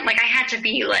conflict with them. Like I had to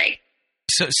be like.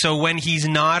 So when he's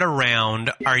not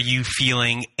around, are you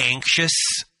feeling anxious,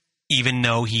 even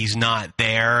though he's not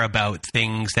there, about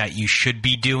things that you should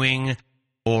be doing?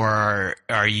 Or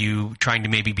are you trying to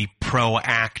maybe be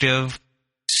proactive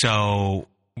so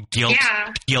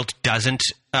guilt doesn't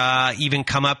even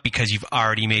come up because you've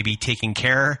already maybe taken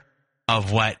care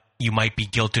of what you might be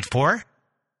guilted for?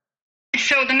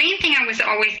 So the main thing I was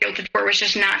always guilted for was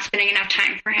just not spending enough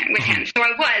time with him. So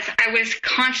I was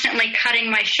constantly cutting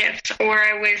my shifts, or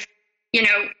I was,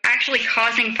 actually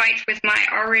causing fights with my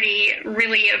already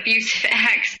really abusive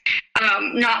ex.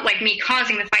 Not like me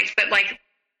causing the fights, but like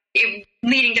it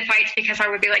leading to fights because I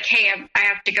would be like, hey, I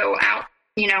have to go out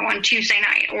on Tuesday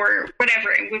night or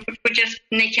whatever. It would just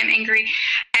make him angry.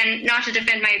 And not to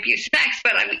defend my abusive ex,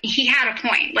 but I mean, he had a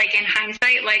point. Like, in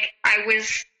hindsight, like, I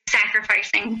was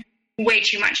sacrificing way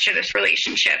too much to this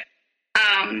relationship.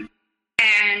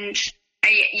 And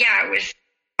I was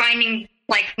finding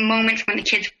like moments when the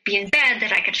kids would be in bed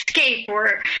that I could escape,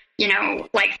 or,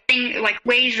 like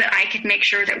ways that I could make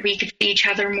sure that we could see each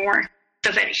other more,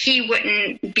 so that he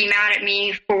wouldn't be mad at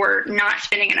me for not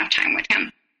spending enough time with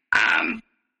him.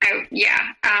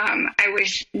 I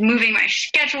was moving my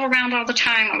schedule around all the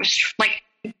time. I was like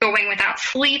going without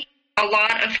sleep, a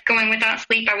lot of going without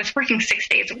sleep. I was working 6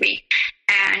 days a week,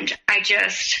 and I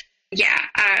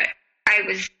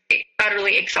was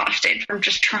utterly exhausted from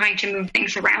just trying to move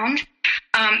things around.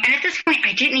 And at this point,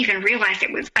 I didn't even realize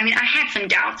I had some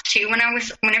doubts too.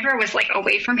 Whenever I was like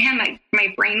away from him,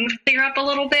 my brain would clear up a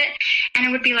little bit, and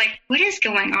it would be like, what is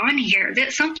going on here?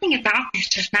 That something about this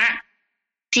does not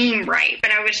seem right.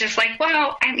 But I was just like,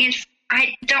 well, I mean,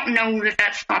 I don't know that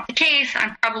that's not the case.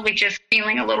 I'm probably just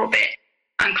feeling a little bit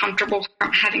uncomfortable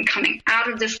from coming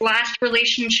out of this last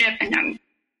relationship, and I'm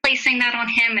placing that on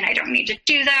him, and I don't need to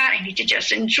do that. I need to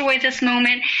just enjoy this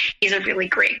moment. He's a really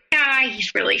great guy.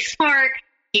 He's really smart.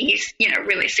 He's,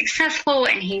 really successful,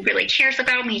 and he really cares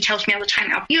about me. He tells me all the time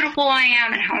how beautiful I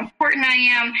am and how important I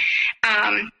am.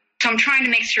 So I'm trying to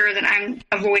make sure that I'm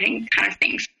avoiding kind of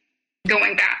things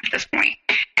going back at this point,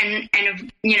 and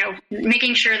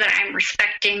making sure that I'm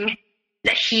respecting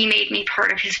that he made me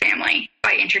part of his family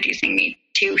by introducing me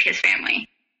to his family.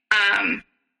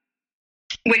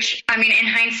 Which, I mean, in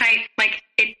hindsight, like,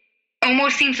 it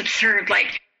almost seems absurd.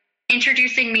 Like,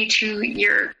 introducing me to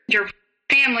your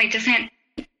family doesn't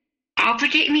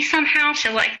obligate me somehow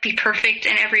to, like, be perfect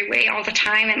in every way all the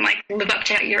time and, like, live up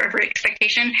to your every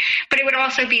expectation. But it would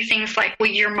also be things like, well,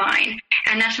 you're mine,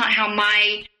 and that's not how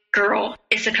my girl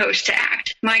is supposed to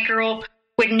act. My girl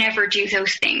would never do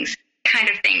those things, kind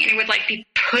of thing. And it would, like, be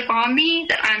put on me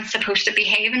that I'm supposed to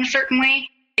behave in a certain way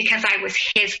because I was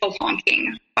his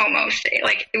belonging, almost.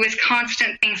 Like, it was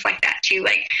constant things like that too.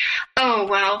 Like, oh,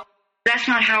 well, that's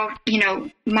not how,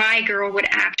 my girl would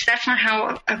act. That's not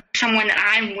how someone that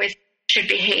I'm with should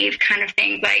behave, kind of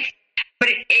thing. Like, but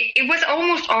it was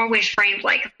almost always framed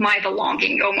like my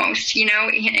belonging, almost,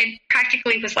 it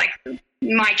practically was like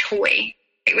my toy.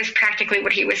 It was practically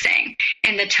what he was saying,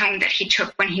 and the tone that he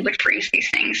took when he would phrase these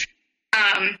things.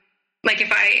 Like,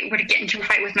 if I were to get into a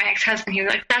fight with my ex-husband, he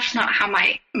was like, that's not how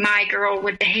my girl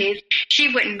would behave.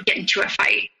 She wouldn't get into a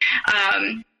fight.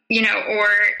 Or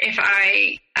if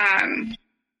I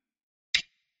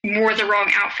wore the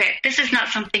wrong outfit, this is not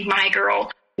something my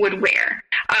girl would wear,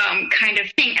 kind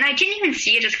of thing. And I didn't even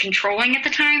see it as controlling at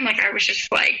the time. Like, I was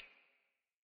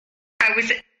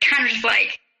kind of just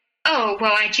like, oh,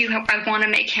 well, I want to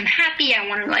make him happy. I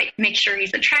want to, like, make sure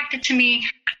he's attracted to me.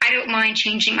 I don't mind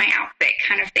changing my outfit,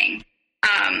 kind of thing.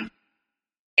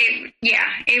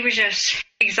 It was just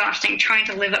exhausting trying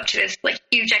to live up to this, like,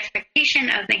 huge expectation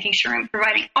of making sure I'm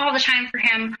providing all the time for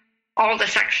him, all the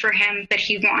sex for him that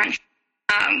he wants.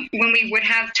 When we would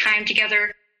have time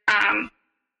together,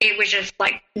 it was just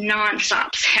like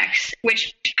nonstop sex,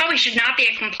 which probably should not be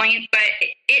a complaint, but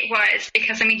it was,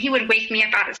 because, I mean, he would wake me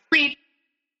up out of sleep,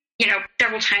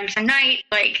 several times a night,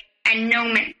 like, and no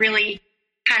meant really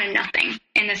kind of nothing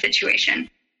in the situation.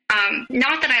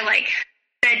 Not that I, like,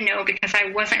 said no because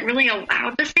I wasn't really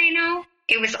allowed to say no.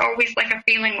 It was always like a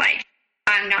feeling like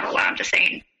I'm not allowed to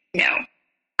say no.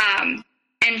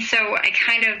 And so I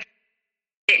kind of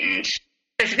didn't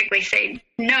specifically say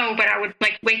no, but I would,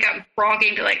 like, wake up groggy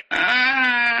and be like,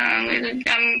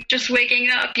 I'm just waking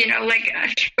up, like,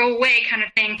 go away, kind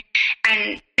of thing.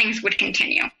 And things would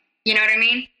continue. You know what I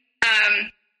mean?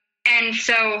 And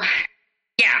so,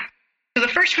 yeah. So the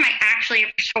first time I actually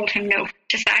ever told him no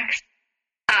to sex,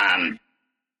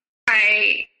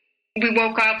 we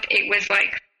woke up, it was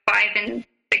like 5 and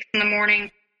 6 in the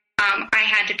morning. I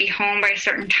had to be home by a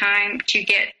certain time to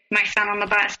get my son on the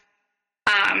bus.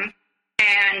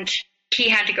 And he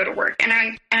had to go to work. And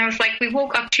I was like, we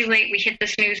woke up too late. We hit the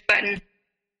snooze button.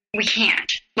 We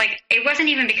can't. Like, it wasn't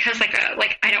even because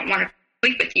I don't want to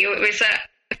sleep with you. It was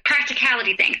a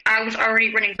practicality thing. I was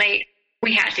already running late.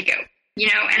 We had to go,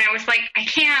 and I was like, I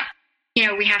can't,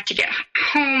 we have to get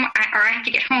home, or I have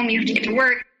to get home. You have to get to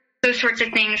work, those sorts of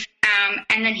things.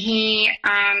 And then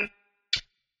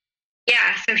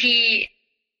so he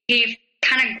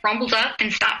kind of grumbled up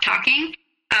and stopped talking.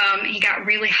 He got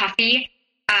really huffy,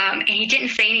 and he didn't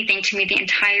say anything to me the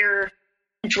entire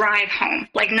drive home,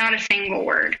 like, not a single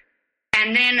word.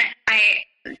 And then I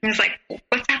was like,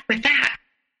 what's up with that?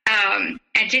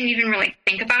 I didn't even really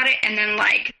think about it. And then,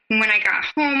 like, when I got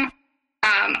home,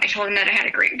 I told him that I had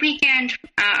a great weekend,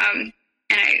 and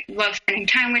I love spending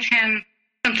time with him,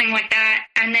 something like that.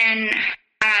 And then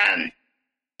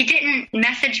he didn't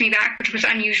message me back, which was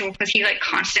unusual because he, like,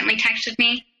 constantly texted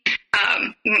me.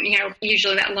 You know,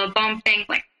 usually that love bomb thing,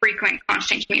 like frequent,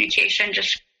 constant communication,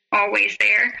 just always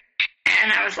there.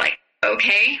 And I was like,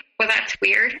 okay, well, that's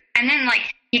weird. And then, like,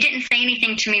 he didn't say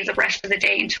anything to me the rest of the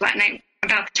day until that night,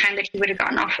 about the time that he would have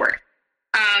gotten off work.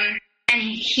 And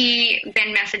he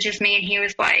then messages me, and he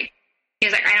was like,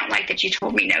 I don't like that you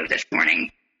told me no this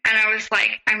morning. And I was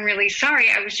like, I'm really sorry.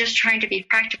 I was just trying to be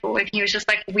practical. And he was just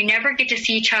like, we never get to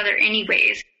see each other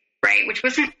anyways, right? Which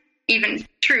wasn't even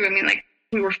true. I mean, like,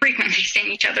 we were frequently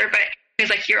seeing each other, but he was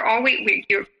like, you're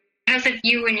because of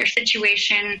you and your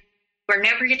situation, we'll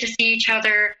never get to see each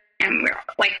other. And we're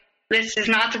like, this is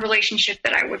not the relationship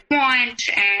that I would want.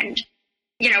 And,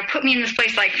 you know, put me in this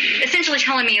place, like, essentially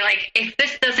telling me, like, if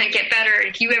this doesn't get better,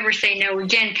 if you ever say no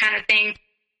again, kind of thing,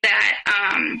 that,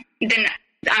 then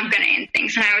I'm going to end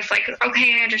things. And I was like,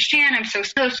 okay, I understand. I'm so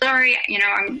sorry.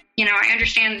 I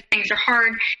understand that things are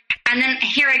hard. And then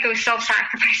here I go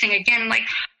self-sacrificing again. Like,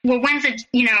 well, when's it,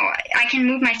 I can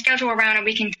move my schedule around and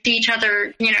we can see each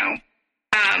other,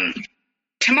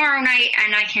 tomorrow night,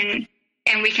 and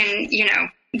we can,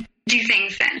 do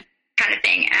things then, kind of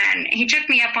thing. And he took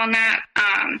me up on that.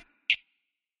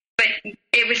 But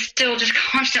it was still just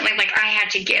constantly like I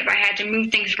had to give. I had to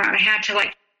move things around. I had to,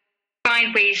 like,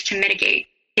 find ways to mitigate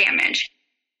damage.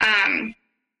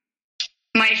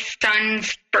 My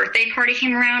son's birthday party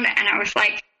came around, and I was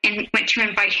like, and went to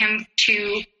invite him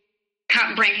to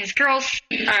bring his girls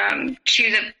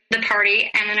to the party.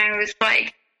 And then I was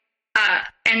like,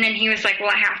 and then he was like,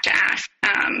 well, I have to ask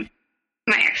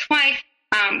my ex-wife,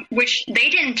 which they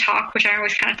didn't talk, which I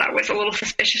always kind of thought was a little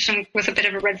suspicious and was a bit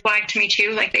of a red flag to me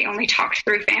too. Like, they only talked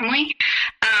through family.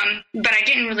 But I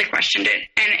didn't really question it.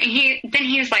 And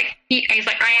he was like,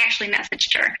 I actually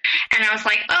messaged her. And I was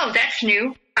like, oh, that's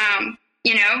new.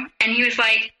 And he was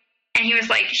like,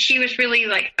 she was really,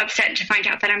 like, upset to find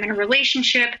out that I'm in a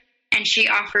relationship. And she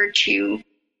offered to,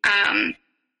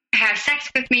 have sex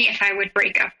with me if I would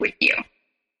break up with you.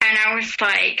 And I was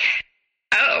like,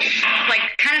 oh, like,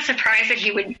 kind of surprised that he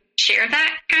would share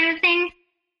that kind of thing.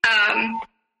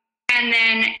 And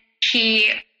then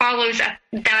he follows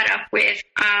that up with,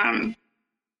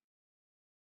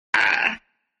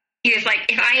 he was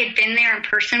like, if I had been there in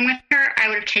person with her, I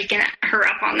would have taken her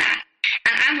up on that.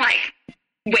 And I'm like,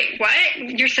 wait, what?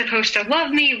 You're supposed to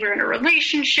love me. We're in a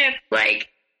relationship. Like,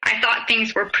 I thought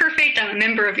things were perfect. I'm a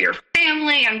member of your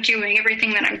family. I'm doing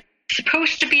everything that I'm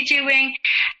supposed to be doing.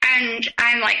 And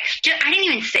I'm like, I didn't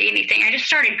even say anything. I just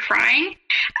started crying.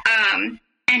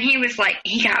 And he was like,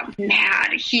 he got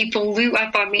mad. He blew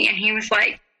up on me, and he was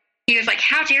like,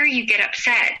 how dare you get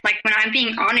upset? Like, when I'm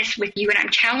being honest with you and I'm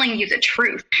telling you the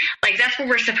truth, like, that's what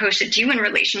we're supposed to do in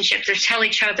relationships, is tell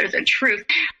each other the truth.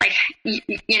 Like,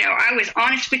 I was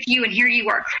honest with you, and here you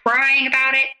are crying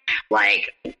about it.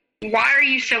 Like, why are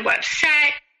you so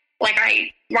upset? Like,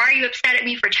 why are you upset at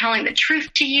me for telling the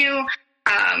truth to you?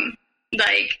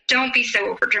 Like, don't be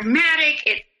so over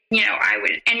dramatic.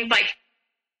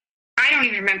 I don't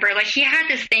even remember. Like, he had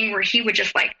this thing where he would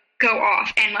just, like, go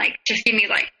off and, like, just give me,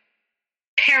 like,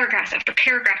 paragraph after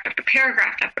paragraph after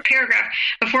paragraph after paragraph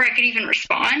before I could even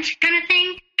respond, kind of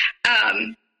thing.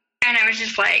 And I was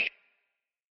just like,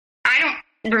 I don't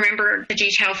remember the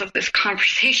details of this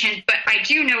conversation, but I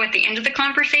do know at the end of the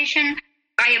conversation,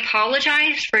 I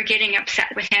apologized for getting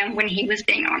upset with him when he was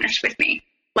being honest with me.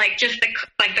 Like, just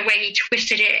the way he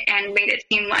twisted it and made it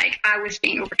seem like I was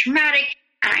being over dramatic,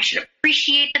 and I should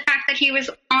appreciate the fact that he was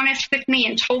honest with me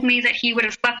and told me that he would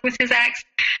have slept with his ex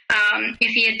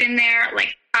if he had been there.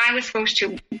 Like, I was supposed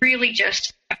to really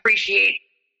just appreciate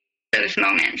those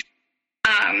moments.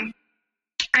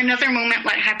 Another moment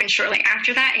that happened shortly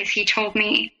after that is he told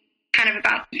me kind of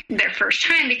about their first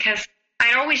time, because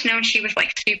I'd always known she was,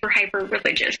 like, super hyper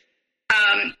religious.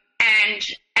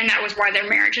 And that was why their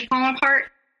marriage had fallen apart.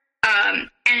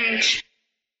 And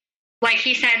like,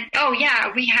 he said, oh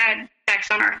yeah, we had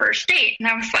sex on our first date. And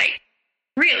I was like,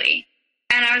 really?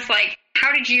 And I was like,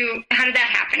 how did that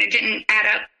happen? It didn't add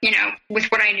up, with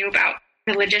what I knew about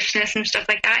religiousness and stuff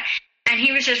like that. And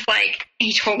he was just like,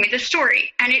 he told me the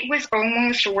story, and it was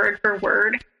almost word for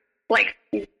word, like,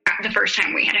 the first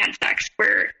time we had sex,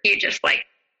 where he just, like,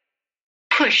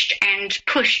 pushed and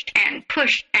pushed and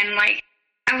pushed. And, like,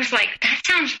 I was like, that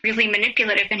sounds really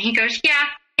manipulative. And he goes, yeah,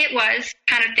 it was,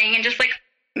 kind of thing. And just, like,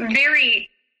 he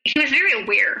was very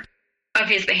aware of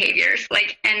his behaviors.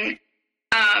 Like, and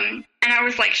I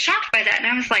was, like, shocked by that. And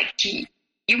I was like, gee,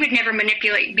 you would never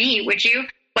manipulate me, would you?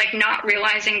 Like, not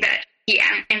realizing that he,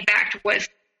 in fact, was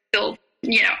still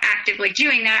actively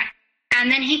doing that.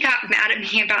 And then he got mad at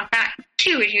me about that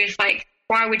too. And he was like,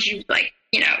 why would you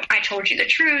I told you the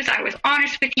truth. I was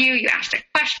honest with you. You asked a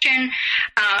question.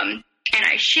 And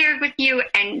I shared with you,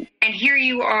 and here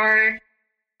you are,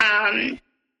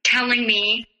 telling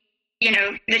me,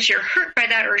 that you're hurt by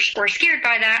that or scared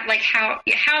by that. Like, how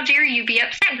dare you be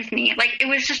upset with me? Like, it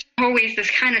was just always this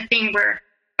kind of thing where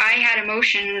I had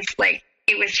emotions, like,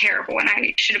 it was terrible, and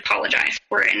I should apologize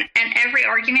for it. And every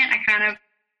argument I kind of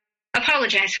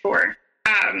apologized for.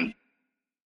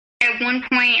 At one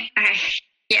point,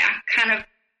 kind of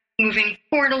moving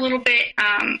forward a little bit,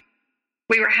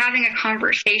 we were having a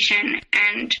conversation,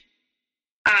 and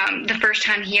the first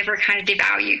time he ever kind of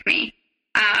devalued me.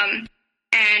 And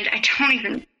I don't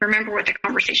even remember what the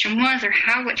conversation was or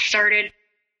how it started.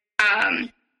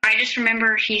 I just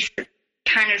remember he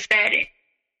kind of said,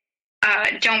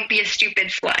 don't be a stupid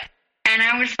slut. And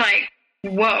I was like,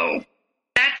 whoa,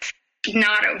 that's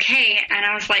not okay. And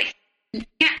I was like,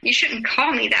 yeah, you shouldn't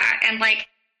call me that. And like,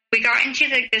 we got into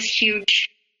this huge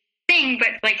thing, but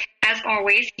like, as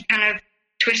always, he kind of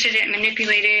twisted it and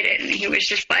manipulated it. And he was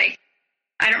just like,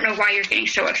 I don't know why you're getting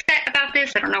so upset about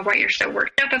this. I don't know why you're so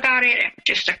worked up about it. It's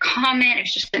just a comment.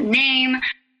 It's just a name.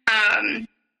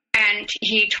 And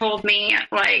he told me,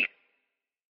 like,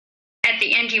 at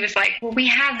the end, he was like, well, we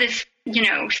have this,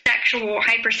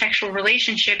 hypersexual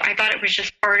relationship. I thought it was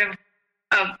just part of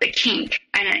the kink,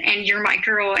 and you're my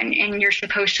girl, and you're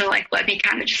supposed to, like, let me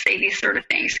kind of just say these sort of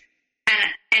things.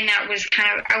 And that was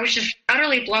I was just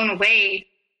utterly blown away.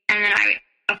 And then I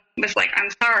was like, I'm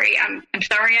sorry. I'm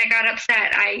sorry I got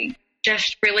upset. I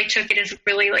just really took it as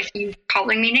really like you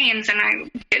calling me names, and I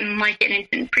didn't like it and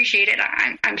didn't appreciate it.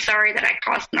 I'm sorry that I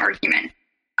caused an argument.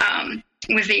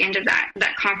 Was the end of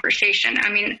that conversation.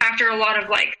 I mean, after a lot of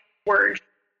like words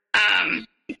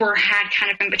were had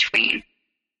kind of in between.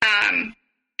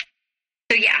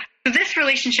 So this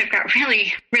relationship got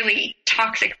really, really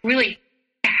toxic, really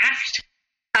fast.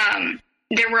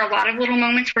 There were a lot of little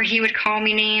moments where he would call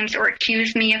me names or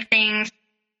accuse me of things.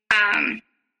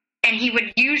 And he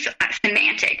would use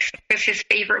semantics as his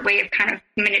favorite way of kind of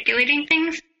manipulating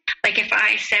things. Like if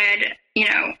I said,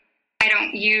 I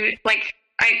don't use, like,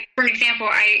 for an example,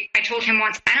 I told him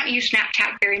once, I don't use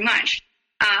Snapchat very much,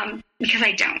 because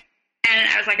I don't. And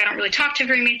I was like, I don't really talk to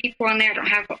very many people on there. I don't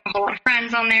have a whole lot of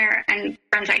friends on there, and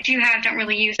friends I do have don't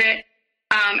really use it.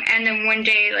 And then one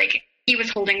day, like, he was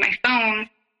holding my phone,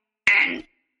 and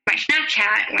my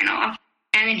Snapchat went off,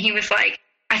 and then he was like,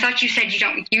 I thought you said you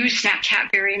don't use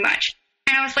Snapchat very much.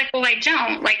 And I was like, well, I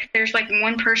don't. Like, there's like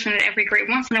one person that every great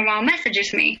once in a while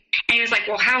messages me. And he was like,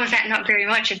 well, how is that not very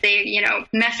much if they,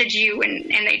 message you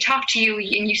and they talk to you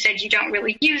and you said you don't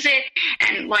really use it?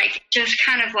 And like, just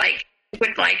kind of like,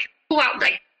 would like pull out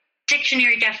like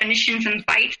dictionary definitions and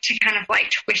fights to kind of like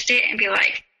twist it and be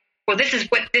like, well, this is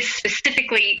what this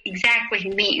specifically exactly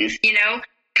means,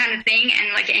 kind of thing.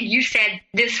 And like, and you said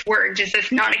this word, is this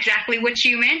not exactly what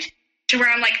you meant? To where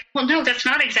I'm like, well, no, that's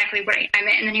not exactly what I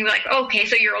meant. And then he was like, okay,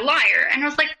 so you're a liar. And I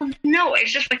was like, well, no,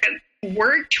 it's just like a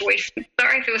word choice.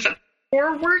 Sorry if it was a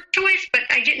poor word choice, but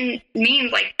I didn't mean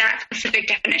like that specific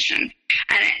definition.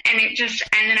 And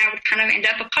then I would kind of end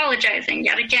up apologizing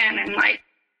yet again.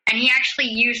 And he actually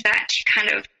used that to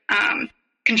kind of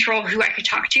control who I could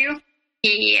talk to.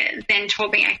 He then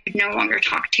told me I could no longer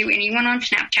talk to anyone on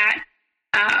Snapchat.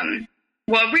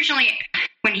 Well, originally,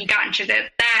 when he got into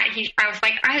I was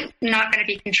like, I'm not going to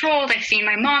be controlled. I've seen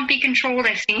my mom be controlled.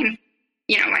 I've seen,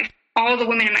 all the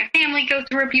women in my family go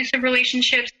through abusive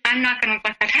relationships. I'm not going to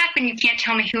let that happen. You can't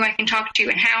tell me who I can talk to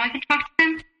and how I can talk to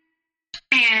them.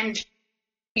 And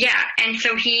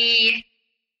so he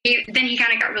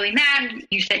kind of got really mad.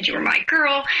 You said you were my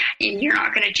girl, and you're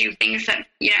not going to do things that,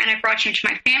 and I brought you into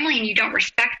my family, and you don't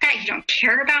respect that. You don't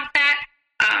care about that.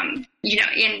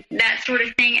 In that sort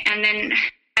of thing. And then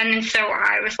so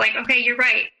I was like, okay, you're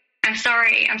right. I'm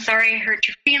sorry I hurt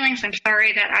your feelings. I'm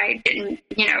sorry that I didn't,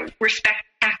 respect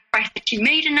the sacrifice that you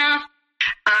made enough.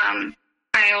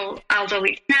 I'll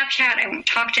delete Snapchat. I won't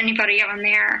talk to anybody on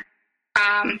there.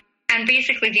 And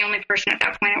basically the only person at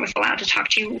that point I was allowed to talk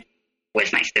to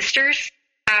was my sisters.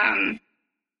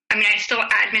 I still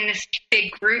admin this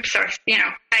big group, so I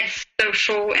had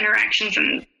social interactions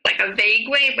in like a vague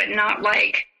way, but not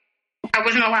like I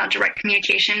wasn't allowed direct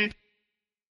communication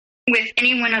with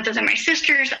anyone other than my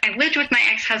sisters. I lived with my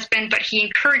ex-husband, but he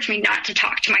encouraged me not to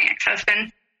talk to my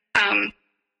ex-husband.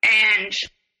 And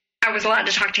I was allowed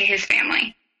to talk to his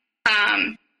family.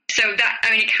 So that,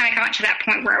 it kind of got to that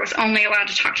point where I was only allowed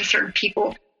to talk to certain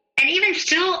people. And even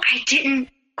still, I didn't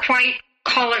quite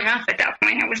call it enough at that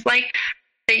point. I was like,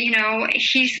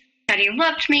 he's said he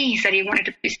loved me. He said he wanted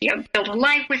to build a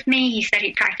life with me. He said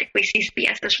he practically sees me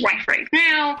as his wife right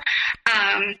now.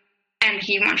 And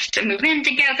he wants to move in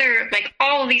together. Like,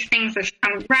 all of these things,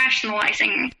 I'm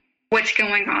rationalizing what's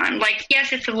going on. Like,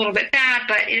 yes, it's a little bit bad,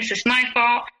 but this is my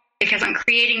fault because I'm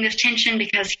creating this tension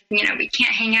because, we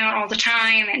can't hang out all the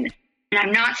time and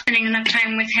I'm not spending enough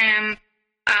time with him.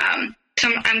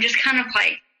 So I'm just kind of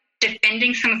like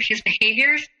defending some of his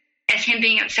behaviors as him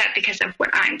being upset because of what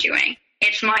I'm doing.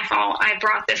 It's my fault. I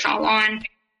brought this all on.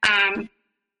 And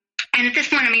at this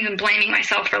point, I'm even blaming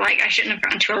myself for, like, I shouldn't have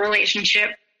gotten into a relationship,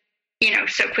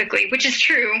 so quickly, which is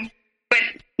true, but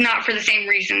not for the same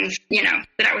reasons,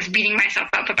 that I was beating myself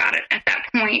up about it at that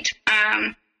point.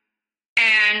 And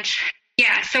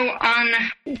yeah, so on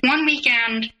one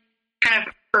weekend, kind of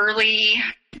early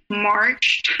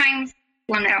March time,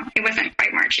 well, no, it wasn't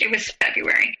quite March, it was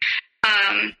February.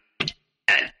 I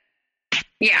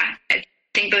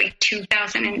think like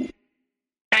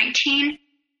 2019,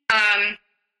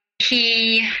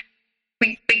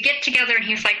 we get together and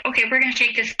he's like, okay, we're going to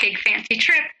take this big fancy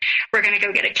trip. We're going to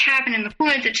go get a cabin in the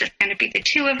woods. It's just going to be the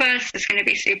two of us. It's going to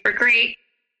be super great.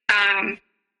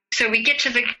 So we get to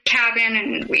the cabin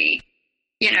and we,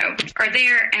 are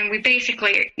there and we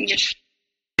basically just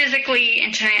physically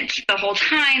intimate the whole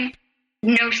time.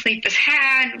 No sleep is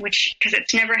had, because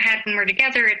it's never had when we're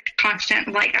together. It's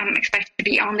constant, like, I'm expected to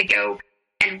be on the go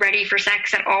and ready for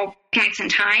sex at all points in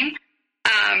time.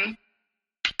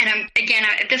 And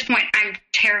at this point, I'm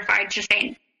terrified to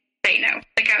say no.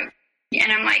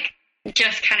 And I'm like,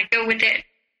 just kind of go with it.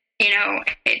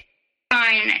 It's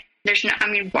fine. There's no,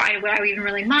 why would I even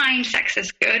really mind? Sex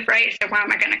is good, right? So why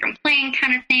am I going to complain,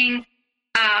 kind of thing?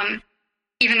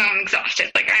 Even though I'm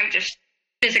exhausted, like, I'm just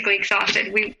physically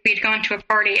exhausted. We'd gone to a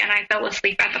party and I fell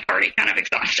asleep at the party, kind of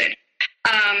exhausted.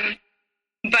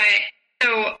 But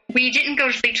so we didn't go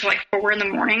to sleep till like 4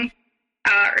 a.m.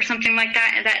 Or something like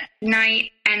that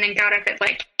night, and then got up at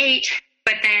like 8.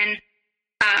 But then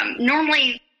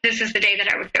normally this is the day that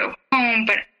I would go home,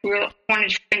 but we wanted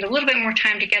to spend a little bit more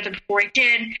time together before I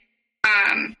did.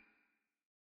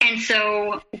 And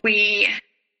so we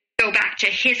go back to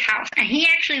his house, and he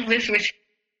actually lives with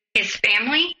his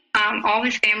family. All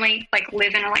his family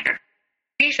live in a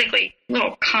basically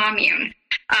little commune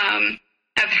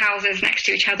of houses next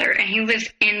to each other, and he lives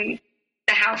in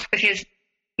the house with his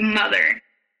mother,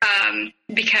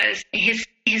 because his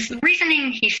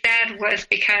reasoning, he said, was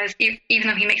because even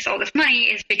though he makes all this money,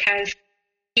 is because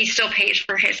he still pays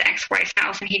for his ex-wife's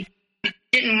house, and he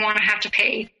didn't want to have to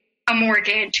pay a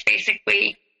mortgage,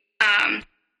 basically,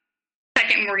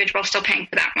 second mortgage, while still paying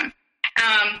for that one.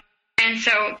 And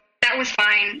so that was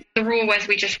fine. The rule was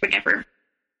we just would never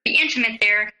be intimate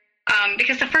there.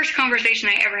 Because the first conversation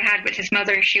I ever had with his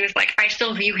mother, she was like, I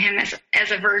still view him as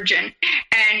a virgin.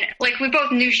 And we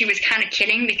both knew she was kind of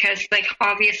kidding because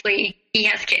obviously he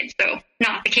has kids, so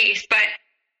not the case. But,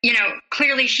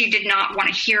 clearly she did not want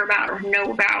to hear about or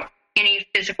know about any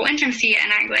physical intimacy.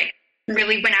 And I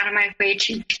really went out of my way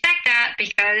to respect that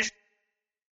because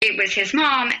it was his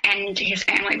mom and his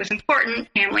family was important,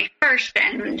 family first.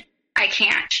 And I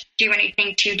can't do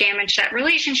anything to damage that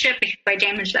relationship, because if I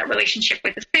damage that relationship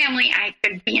with his family, I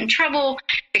could be in trouble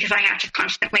because I have to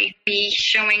constantly be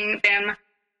showing them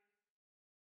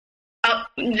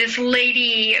this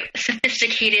lady,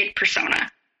 sophisticated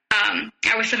persona.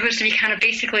 I was supposed to be kind of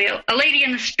basically a lady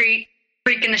in the street,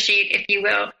 freak in the sheet, if you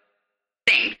will,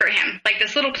 thing for him.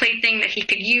 This little plaything that he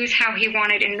could use how he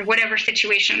wanted in whatever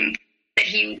situation that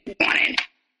he wanted.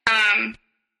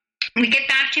 We get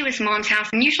back to his mom's house,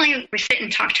 and usually we sit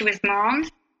and talk to his mom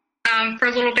for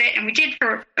a little bit, and we did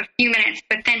for a few minutes,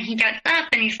 but then he got up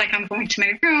and he's like, I'm going to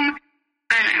my room.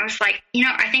 And I was like,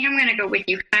 I think I'm going to go with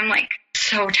you. I'm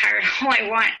so tired. All I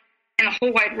want in the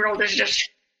whole wide world is just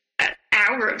an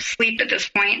hour of sleep at this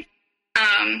point.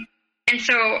 And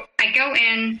so I go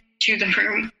in to the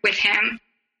room with him,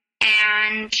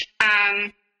 and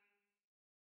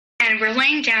we're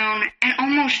laying down, and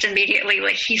almost immediately,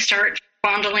 he starts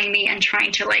fondling me and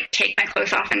trying to take my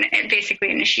clothes off and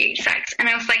basically initiate sex. And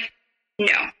I was like,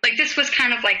 no. This was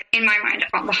kind of in my mind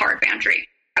on the hard boundary.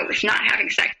 I was not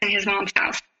having sex in his mom's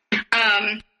house.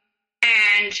 And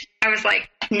I was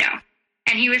like, no.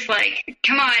 And he was like,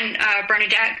 come on,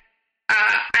 Bernadette,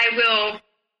 I will,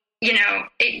 you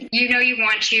you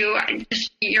want to,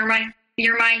 you're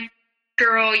my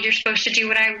girl. You're supposed to do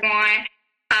what I want.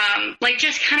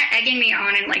 Just kind of egging me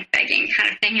on and begging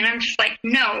kind of thing. And I'm just like,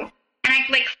 no. And I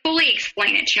fully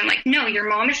explain it to him. No, your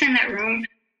mom is in that room,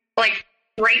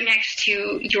 right next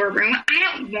to your room. I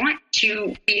don't want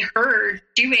to be heard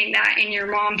doing that in your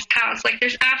mom's house.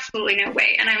 There's absolutely no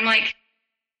way. And I'm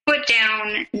put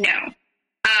down, no.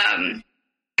 And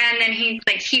then he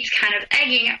like keeps kind of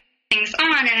egging things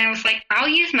on, and I was like, I'll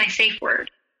use my safe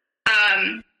word,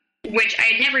 which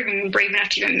I had never even been brave enough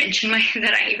to even mention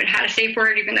that I even had a safe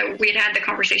word, even though we had the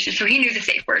conversation. So he knew the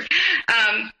safe word.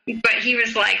 But he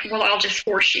was like, well, I'll just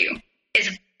force you,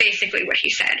 is basically what he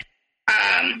said.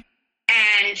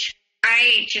 And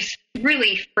I just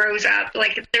really froze up.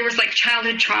 Like there was like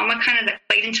childhood trauma kind of that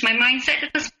played into my mindset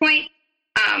at this point.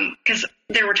 Because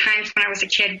there were times when I was a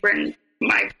kid when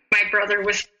my brother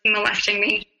was molesting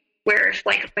me, where if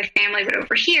like my family would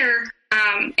overhear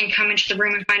and come into the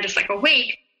room and find us like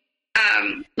awake,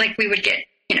 like we would get,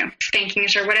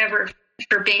 spankings or whatever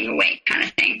for being awake kind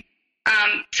of thing.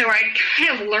 So I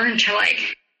kind of learned to like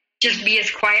just be as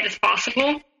quiet as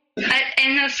possible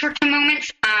in those sorts of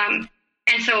moments.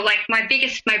 And so like my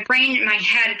brain in my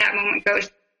head at that moment goes,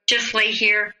 just lay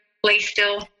here, lay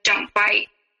still, don't fight,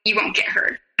 you won't get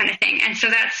hurt kind of thing. And so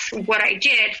that's what I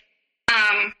did.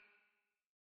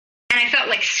 And I felt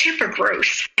like super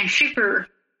gross and super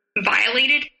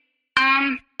violated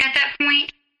at that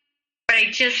point. But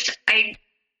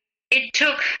it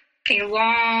took a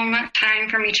long time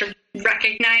for me to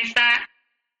recognize that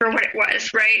for what it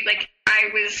was, right? Like I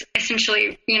was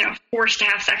essentially, forced to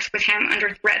have sex with him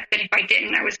under threat that if I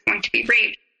didn't, I was going to be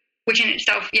raped, which in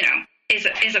itself,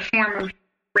 is a form of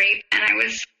rape. And I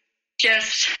was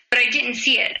but I didn't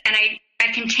see it. And I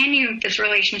continued this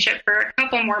relationship for a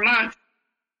couple more months.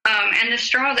 And the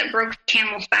straw that broke the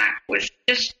camel's back was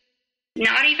just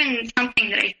not even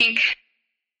something that I think,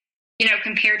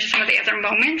 compared to some of the other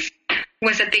moments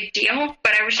was a big deal.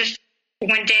 But I was just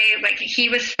one day, like he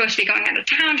was supposed to be going out of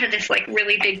town to this like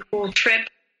really big cool trip.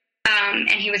 And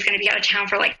he was going to be out of town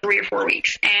for like 3 or 4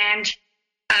 weeks and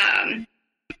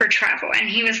for travel. And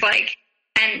he was like,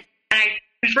 and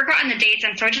I've forgotten the dates.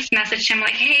 And so I just messaged him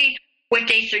like, hey, what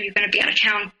dates are you going to be out of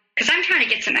town? Because I'm trying to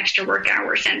get some extra work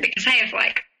hours in because I have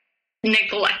like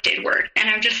neglected work. And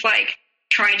I'm just like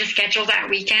trying to schedule that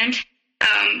weekend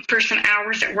for some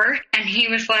hours at work. And he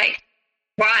was like,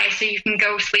 why? So you can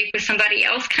go sleep with somebody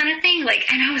else kind of thing?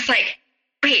 Like, and I was like,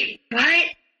 wait, what?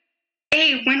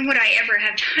 A, when would I ever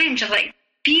have time to like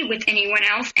be with anyone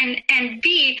else? And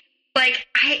B, like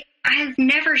I've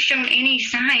never shown any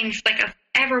signs like of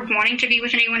ever wanting to be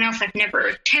with anyone else. I've never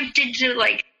attempted to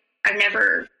like, I've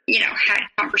never, had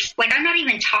conversations. Like I'm not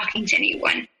even talking to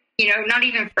anyone, not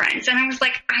even friends. And I was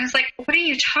like, what are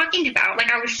you talking about?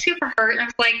 Like I was super hurt. And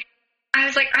I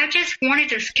was like, I just wanted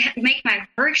to make my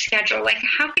work schedule. Like,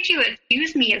 how could you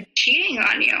accuse me of cheating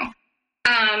on you?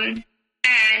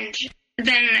 And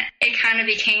then it kind of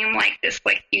became like this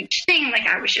like huge thing. Like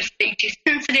I was just being too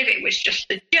sensitive. It was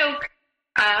just a joke.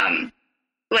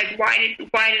 Like why did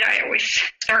I always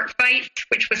start fights,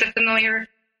 which was a familiar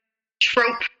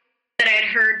trope that I had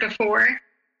heard before.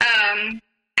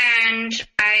 And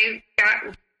I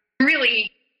got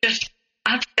really just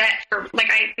upset for like,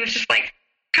 it was just like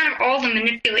kind of all the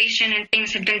manipulation and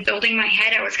things had been building in my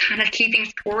head. I was kind of keeping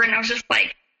score and I was just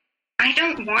like, I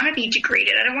don't want to be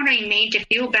degraded. I don't want to be made to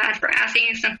feel bad for asking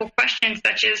a simple question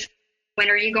such as, when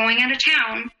are you going out of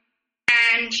town?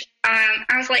 And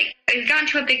I was like, I got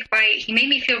into a big fight. He made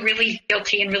me feel really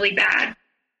guilty and really bad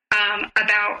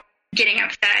about getting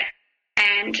upset.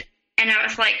 And I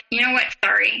was like, you know what?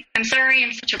 Sorry. I'm sorry.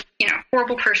 I'm such a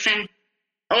horrible person.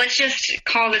 Let's just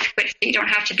call this quits. You don't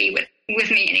have to be with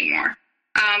me anymore.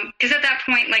 Because at that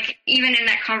point, like even in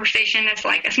that conversation, it's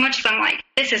like as much as I'm like,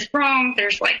 this is wrong.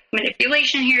 There's like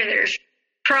manipulation here. There's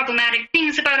problematic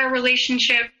things about our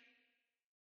relationship.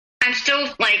 I'm still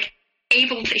like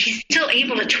he's still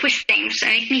able to twist things to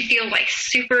make me feel like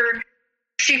super,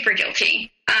 super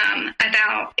guilty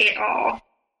about it all.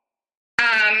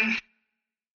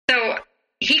 So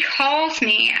he calls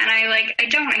me and I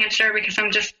don't answer because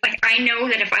I'm just like, I know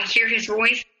that if I hear his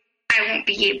voice, I won't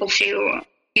be able to,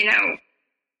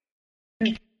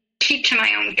 keep to my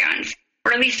own guns,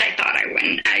 or at least I thought I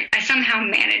wouldn't. I somehow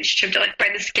managed to like by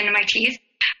the skin of my teeth,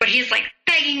 but he's like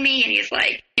begging me and he's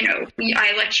like,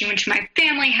 I let you into my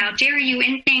family. How dare you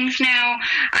in things now?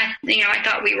 I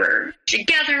thought we were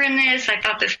together in this. I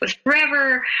thought this was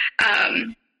forever.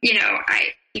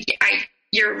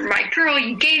 You're my girl.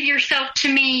 You gave yourself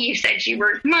to me. You said you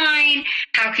were mine.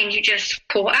 How can you just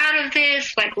pull out of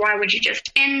this? Like, why would you just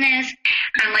end this?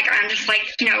 And like, I'm just like,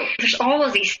 there's all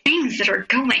of these things that are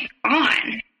going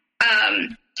on.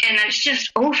 And it's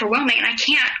just overwhelming. And I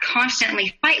can't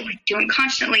constantly fight with you and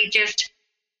constantly just,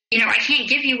 I can't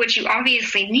give you what you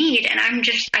obviously need. And I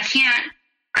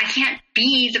can't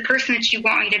be the person that you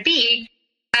want me to be.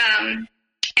 And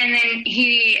then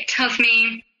he tells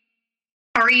me,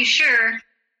 are you sure?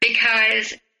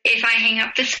 Because if I hang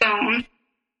up this phone,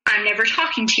 I'm never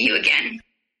talking to you again.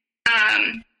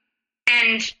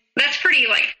 And that's pretty,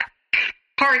 like,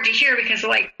 hard to hear because,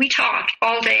 like, we talked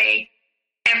all day,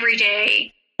 every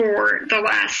day for the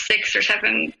last 6 or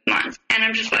 7 months. And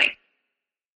I'm just like,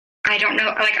 I don't know.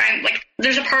 Like, I'm like,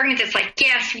 there's a part of me that's like,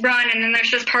 yes, run. And then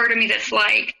there's this part of me that's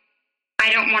like,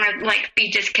 I don't want to, like,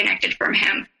 be disconnected from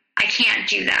him. I can't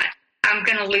do that. I'm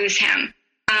going to lose him.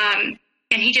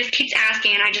 And he just keeps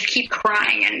asking, and I just keep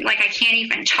crying, and, like, I can't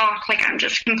even talk. Like, I'm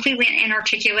just completely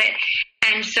inarticulate.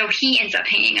 And so he ends up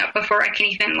hanging up before I can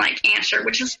even, like, answer,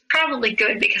 which is probably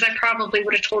good because I probably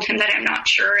would have told him that I'm not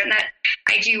sure and that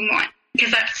I do want,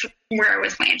 because that's where I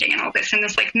was landing in all this, and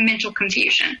this, like, mental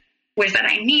confusion was that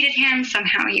I needed him.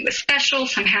 Somehow he was special.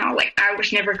 Somehow, like, I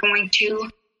was never going to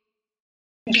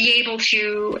be able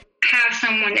to have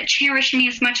someone that cherished me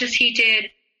as much as he did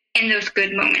in those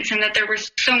good moments, and that there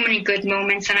was so many good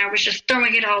moments, and I was just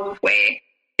throwing it all away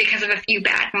because of a few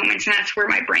bad moments, and that's where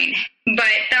my brain. But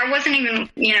that wasn't even,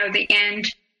 the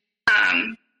end.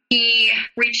 He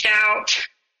reached out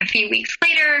a few weeks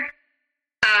later,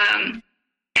 and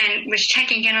was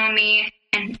checking in on me,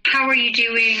 and how are you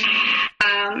doing?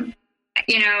 I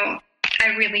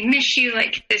really miss you.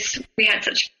 Like this, we had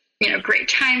such, great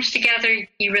times together.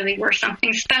 You really were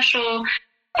something special.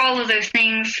 All of those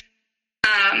things.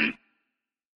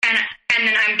 And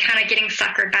then I'm kind of getting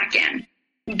suckered back in.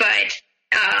 But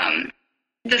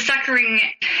the suckering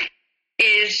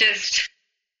is just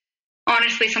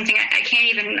honestly something I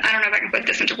can't even, I don't know if I can put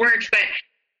this into words, but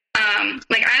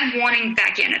like I'm wanting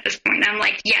back in at this point. I'm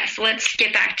like, yes, let's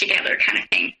get back together kind of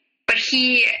thing. But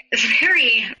he is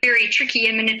very, very tricky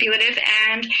and manipulative.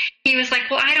 And he was like,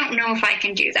 well, I don't know if I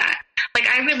can do that. Like,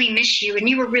 I really miss you and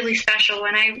you were really special.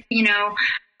 And I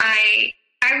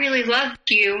really loved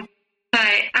you, but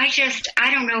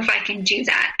I don't know if I can do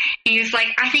that. And he was like,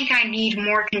 I think I need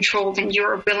more control than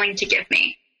you're willing to give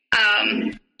me.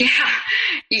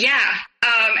 Yeah.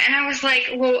 And I was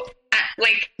like, well,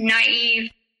 like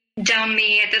naive, dumb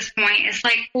me at this point. It's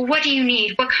like, well, what do you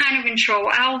need? What kind of control?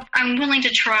 I'm willing to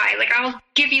try. Like, I'll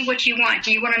give you what you want.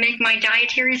 Do you want to make my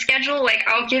dietary schedule? Like,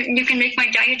 you can make my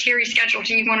dietary schedule.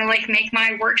 Do you want to, like, make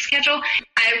my work schedule?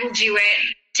 I will do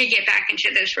it to get back into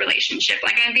this relationship.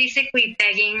 Like, I'm basically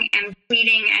begging and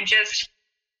pleading and just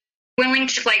willing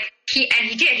to, like, he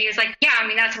did. He was like, yeah, I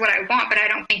mean, that's what I want, but I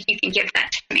don't think you can give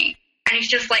that to me. And he's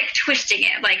just, like, twisting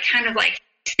it, like, kind of, like,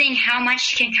 seeing how much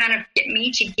he can kind of get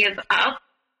me to give up.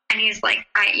 And he's like,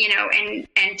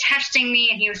 and testing me.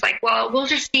 And he was like, well, we'll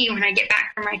just see when I get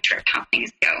back from my trip how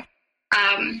things go.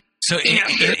 So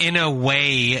in a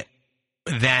way,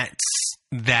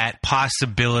 that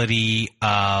possibility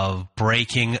of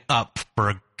breaking up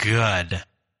for good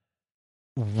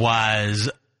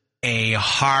was a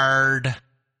hard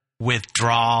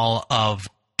withdrawal of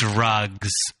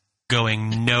drugs,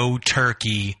 going no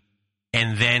turkey,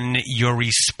 and then your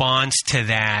response to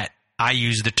that, I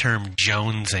use the term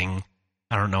jonesing.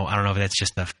 I don't know if that's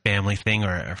just a family thing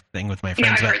or a thing with my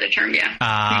friends. Yeah, I've heard the term,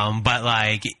 yeah. But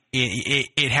like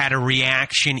it had a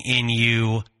reaction in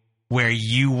you where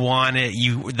you wanted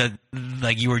you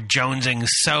were jonesing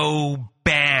so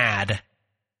bad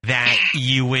that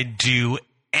you would do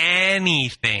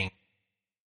anything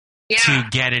to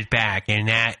get it back, and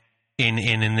that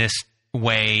in this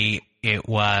way it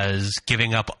was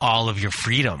giving up all of your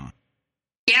freedom.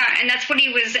 Yeah, and that's what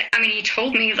he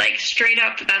told me, like, straight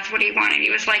up that that's what he wanted.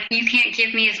 He was like, you can't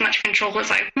give me as much control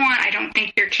as I want. I don't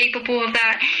think you're capable of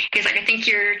that. He's like, I think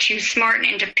you're too smart and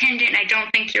independent, and I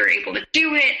don't think you're able to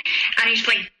do it. And he's,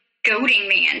 like, goading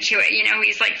me into it,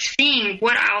 He's, like, seeing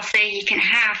what I'll say he can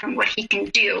have and what he can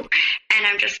do. And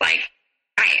I'm just like,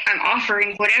 I'm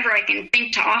offering whatever I can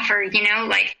think to offer, you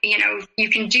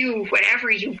can do whatever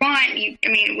you want.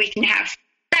 We can have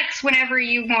sex whenever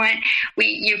you want.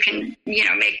 You can,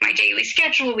 make my daily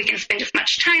schedule. We can spend as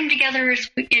much time together as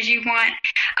you want.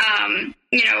 I'm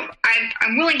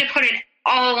willing to put it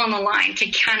all on the line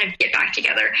to kind of get back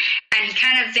together. And he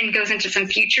kind of then goes into some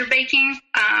future baking.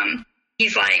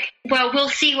 He's like, well, we'll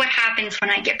see what happens when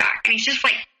I get back. And he's just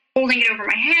like holding it over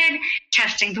my head,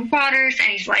 testing the waters. And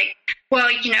he's like, well,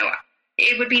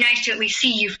 it would be nice to at least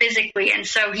see you physically. And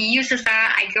so he uses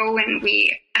that. I go and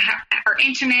we are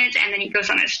intimate, and then he goes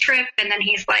on his trip, and then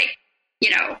he's like,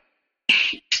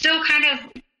 still kind of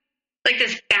like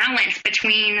this balance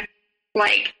between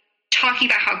like talking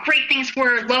about how great things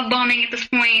were, love bombing at this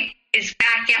point is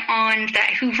back on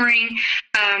that hoovering,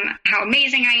 how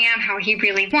amazing I am, how he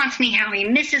really wants me, how he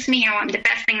misses me, how I'm the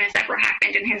best thing that's ever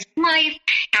happened in his life,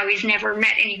 how he's never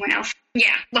met anyone else.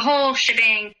 Yeah, the whole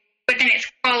shebang. But then it's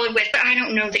followed with, I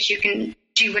don't know that you can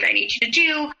do what I need you to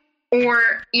do. Or,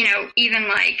 even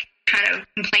like kind of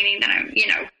complaining that I'm,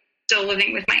 still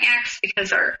living with my ex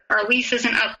because our lease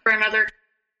isn't up for another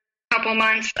couple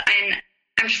months. And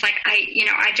I'm just like, I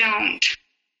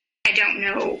don't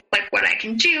know, like, what I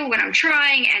can do when I'm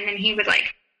trying. And then he would,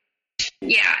 like,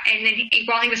 yeah. And then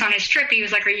while he was on his trip, he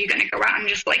was like, are you going to go out and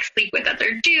just, like, sleep with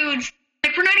other dudes?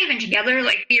 Like, we're not even together.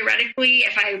 Like, theoretically,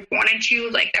 if I wanted to,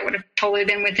 like, that would have totally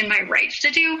been within my rights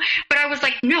to do. But I was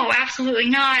like, no, absolutely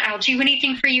not. I'll do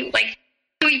anything for you. Like,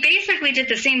 so he basically did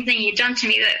the same thing he'd done to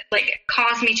me that, like,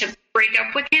 caused me to break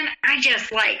up with him. I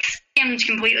just, like, skimmed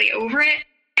completely over it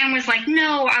and was like,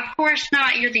 no, of course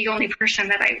not. You're the only person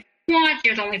that I want.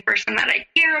 You're the only person that I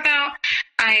care about.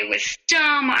 I was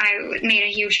dumb. I made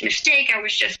a huge mistake. I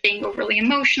was just being overly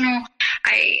emotional.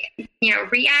 I,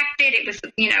 reacted. It was,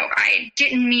 I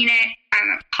didn't mean it.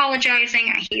 I'm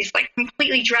apologizing. He's, like,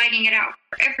 completely dragging it out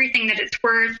for everything that it's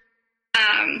worth.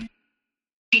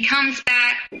 He comes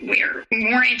back. We're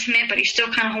more intimate, but he's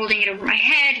still kind of holding it over my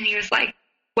head. And he was like,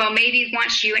 well, maybe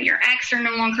once you and your ex are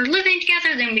no longer living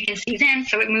together, then we can see them.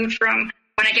 So it moved from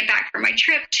when I get back from my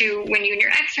trip to when you and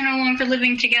your ex are no longer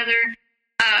living together,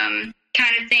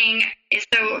 kind of thing.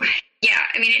 So, yeah,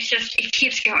 I mean, it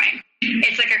keeps going.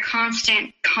 It's like a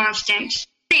constant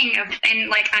thing and,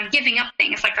 like, I'm giving up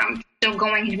things. Like, I'm still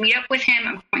going to meet up with him.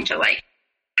 I'm going to, like,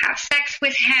 have sex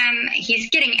with him. He's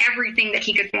getting everything that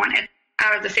he could want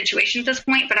out of the situation at this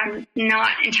point, but I'm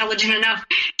not intelligent enough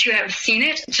to have seen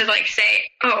it to, like,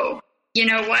 say, oh, you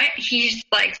know what? He's,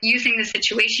 like, using the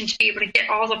situation to be able to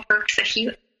get all the perks that he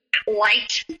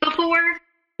liked before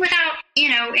without,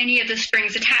 any of the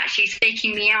strings attached. He's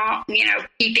faking me out,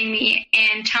 keeping me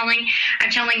in, I'm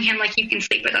telling him, like, you can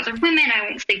sleep with other women. I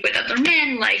won't sleep with other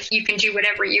men. Like, you can do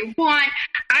whatever you want.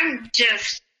 I'm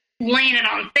just laying it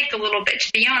on thick a little bit,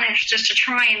 to be honest, just to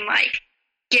try and, like,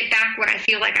 get back what I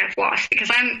feel like I've lost, because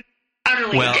I'm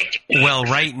utterly addicted. Well,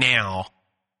 right now,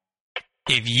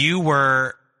 if you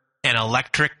were an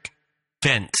electric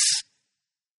fence,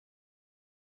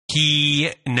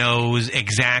 he knows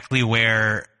exactly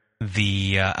where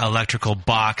the electrical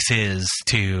box is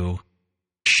to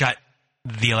shut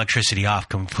the electricity off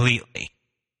completely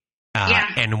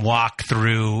and walk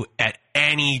through at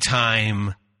any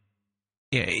time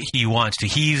he wants to.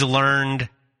 He's learned...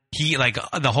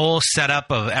 the whole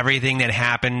setup of everything that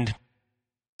happened,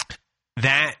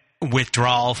 that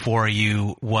withdrawal for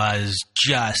you was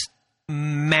just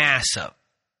massive.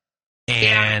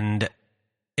 And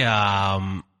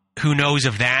who knows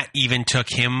if that even took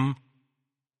him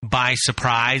by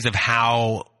surprise of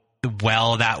how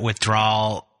well that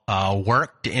withdrawal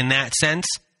worked in that sense.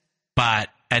 But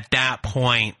at that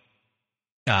point,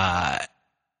 you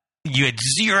had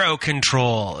zero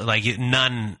control, like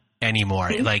none anymore.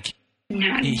 Like,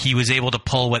 he was able to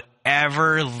pull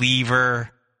whatever lever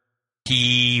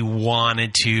he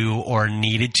wanted to or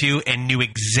needed to, and knew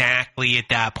exactly at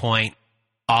that point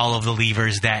all of the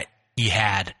levers that he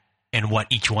had and what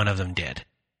each one of them did.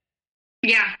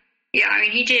 Yeah. I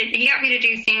mean, he got me to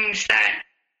do things that,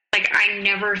 like, I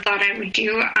never thought I would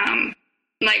do.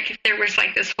 Like, there was,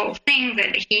 like, this whole thing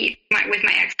that with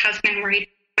my ex-husband, where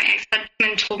my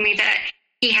ex-husband told me that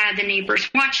he had the neighbors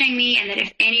watching me, and that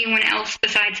if anyone else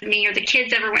besides me or the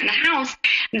kids ever went in the house,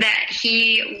 that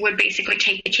he would basically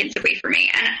take the kids away from me.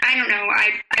 And I don't know,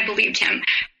 I believed him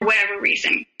for whatever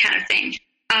reason, kind of thing.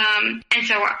 And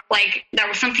so, like, that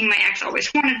was something my ex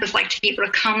always wanted, was, like, to be able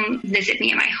to come visit me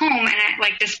in my home.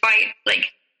 And despite,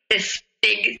 like, this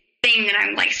big thing that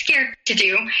I'm, like, scared to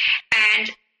do,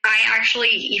 and I actually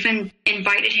even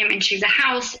invited him into the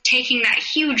house, taking that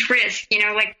huge risk,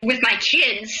 like, with my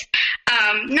kids.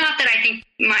 Not that I think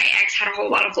my ex had a whole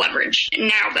lot of leverage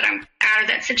now that I'm out of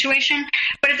that situation,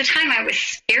 but at the time I was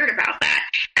scared about that.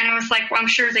 And I was like, well, I'm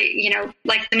sure that,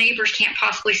 like, the neighbors can't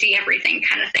possibly see everything,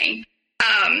 kind of thing.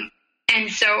 And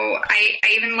so I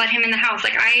even let him in the house.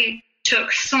 Like, I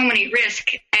took so many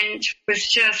risks and was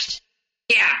just,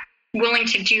 willing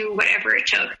to do whatever it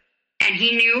took. And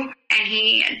he knew, and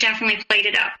he definitely played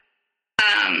it up.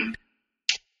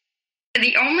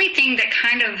 The only thing that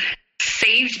kind of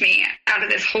saved me out of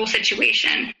this whole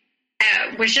situation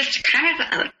was just kind of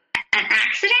an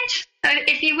accident,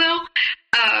 if you will.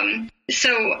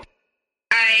 So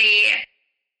I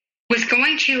was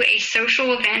going to a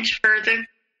social event for the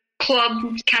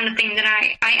club kind of thing that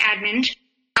I adminned,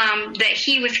 that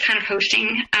he was kind of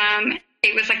hosting.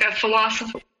 It was like a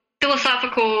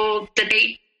philosophical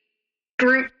debate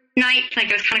group night. Like,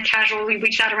 it was kind of casual.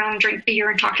 We sat around and drank beer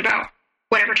and talked about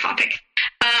whatever topic.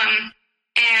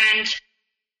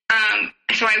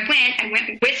 So I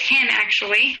went with him,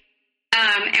 actually.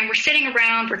 And we're sitting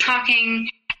around, we're talking,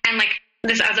 and, like,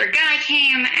 this other guy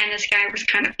came, and this guy was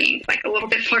kind of being, like, a little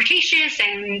bit flirtatious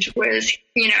and was,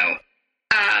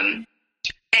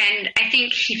 And I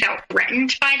think he felt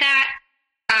threatened by that.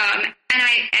 And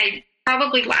I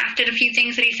probably laughed at a few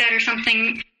things that he said or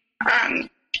something.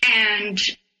 And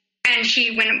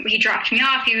when he dropped me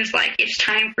off, he was like, it's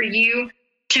time for you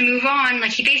to move on.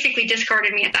 Like, he basically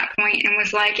discarded me at that point and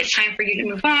was like, it's time for you to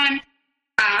move on.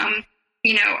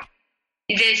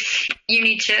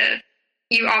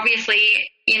 You obviously,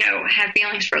 have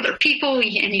feelings for other people,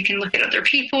 and you can look at other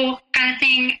people, kind of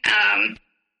thing.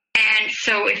 And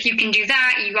so if you can do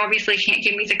that, you obviously can't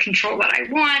give me the control that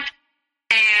I want.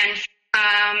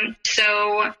 And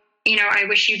so, I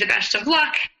wish you the best of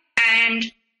luck. And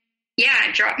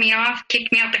yeah, dropped me off,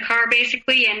 kicked me out the car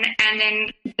basically, and then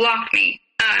blocked me,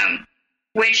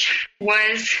 which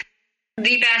was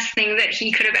the best thing that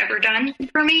he could have ever done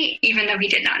for me, even though he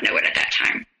did not know it at that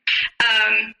time.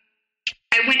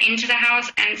 I went into the house,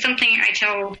 and something I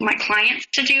tell my clients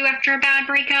to do after a bad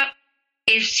breakup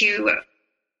is to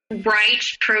write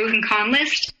pros and con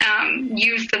list,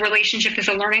 use the relationship as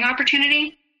a learning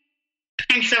opportunity.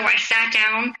 And so I sat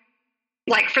down,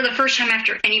 like, for the first time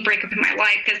after any breakup in my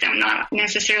life, because I'm not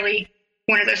necessarily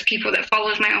one of those people that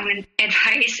follows my own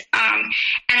advice. And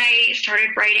I started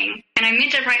writing, and I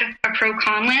meant to write a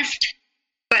pro-con list,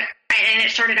 and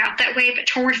it started out that way, but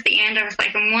towards the end, I was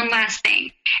like, one last thing.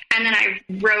 And then I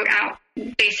wrote out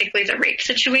basically the rape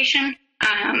situation.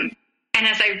 And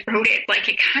as I wrote it, like,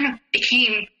 it kind of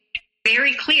became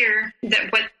very clear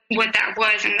that what that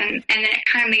was. And then it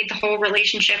kind of made the whole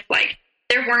relationship, like,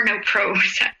 there were no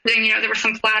pros. There was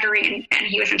some flattery, and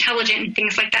he was intelligent and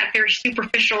things like that, very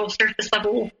superficial, surface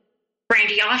level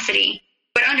grandiosity.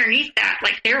 But underneath that,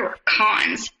 like, there were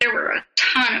cons. There were a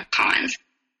ton of cons.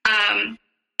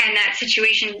 And that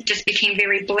situation just became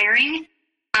very blaring.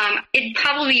 It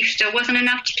probably still wasn't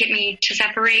enough to get me to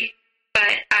separate,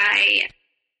 but I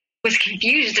was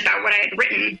confused about what I had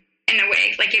written in a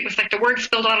way. Like, it was like the words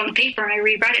spilled out on the paper, and I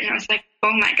reread it, and I was like,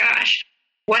 oh my gosh,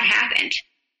 what happened?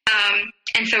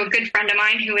 And so a good friend of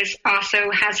mine who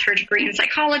has her degree in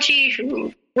psychology,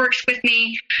 who works with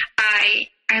me, I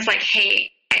was like, hey,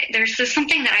 there's just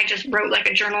something that I just wrote, like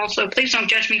a journal, so please don't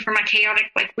judge me for my chaotic,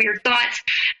 like, weird thoughts,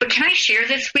 but can I share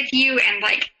this with you and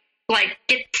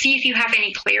see if you have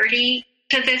any clarity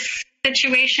to this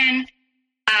situation?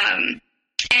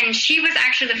 And she was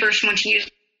actually the first one to use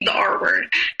the R word,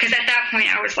 because at that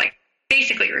point I was, like,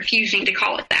 basically refusing to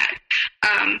call it that.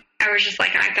 I was just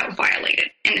like, I felt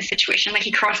violated in this situation. Like,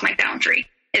 he crossed my boundary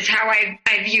is how I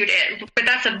viewed it. But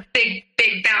that's a big,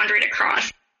 big boundary to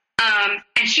cross.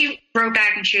 And she wrote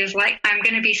back and she was like, I'm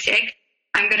going to be sick.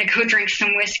 I'm going to go drink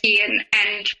some whiskey and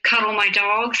cuddle my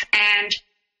dogs. And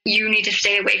you need to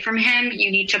stay away from him.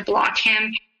 You need to block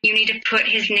him. You need to put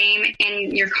his name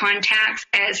in your contacts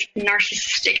as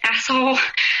narcissistic asshole.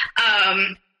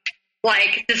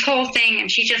 Like, this whole thing. And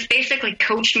she just basically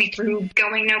coached me through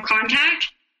going no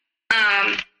contact,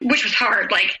 which was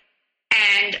hard. Like,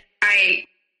 and I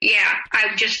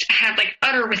just had, like,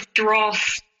 utter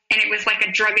withdrawals, and it was like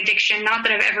a drug addiction. Not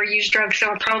that I've ever used drugs, so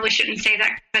I probably shouldn't say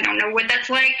that because I don't know what that's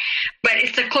like, but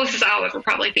it's the closest I'll ever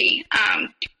probably be.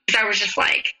 Because I was just,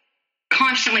 like,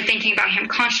 constantly thinking about him,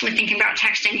 constantly thinking about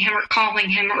texting him or calling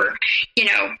him, or,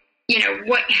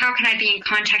 how can I be in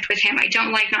contact with him? I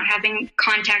don't like not having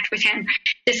contact with him.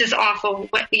 This is awful.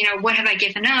 What have I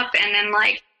given up? And then,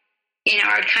 like,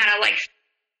 I'd kind of, like,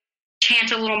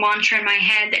 chant a little mantra in my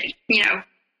head that,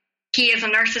 he is a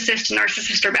narcissist, and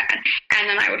narcissists are bad. And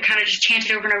then I would kind of just chant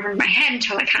it over and over in my head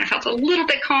until I kind of felt a little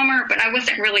bit calmer, but I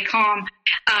wasn't really calm.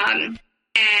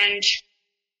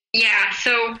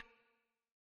 So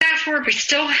fast forward, we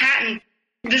still hadn't,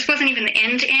 this wasn't even the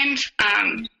end.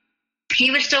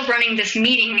 He was still running this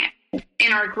meeting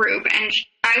in our group, and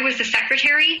I was the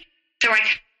secretary, so I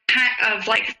kind of,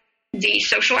 like, the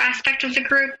social aspect of the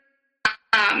group,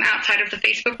 outside of the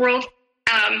Facebook world.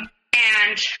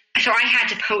 And so I had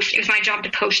to post, it was my job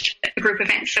to post group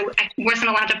events. So I wasn't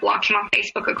allowed to block him on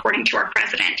Facebook according to our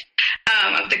president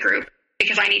of the group,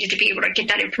 because I needed to be able to get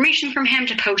that information from him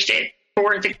to post it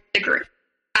for the group.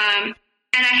 And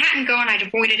I hadn't gone, I'd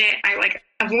avoided it. I, like,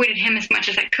 avoided him as much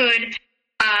as I could.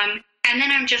 And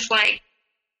then I'm just, like,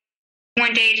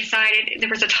 one day decided there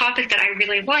was a topic that I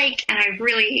really liked, and I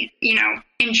really,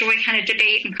 enjoy kind of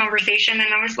debate and conversation.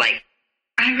 And I was like,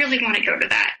 I really want to go to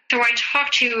that. So I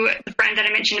talked to the friend that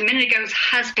I mentioned a minute ago's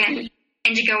husband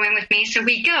into going with me. So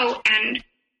we go, and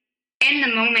in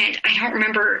the moment, I don't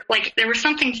remember, like, there was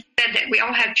something said that we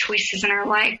all have choices in our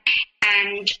life,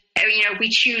 and, we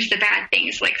choose the bad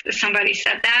things, like somebody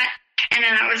said that. And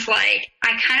then I was like,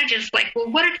 I kind of just like, well,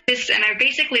 what if this, and I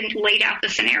basically laid out the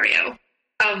scenario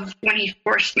of when he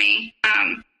forced me,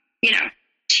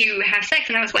 to have sex.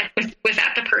 And I was like, was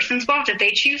that the person's fault? Did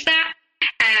they choose that?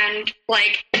 And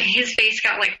like his face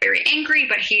got like very angry,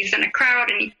 but he's in a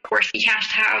crowd, and of course he has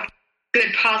to have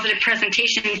good positive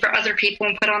presentation for other people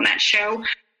and put on that show.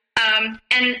 And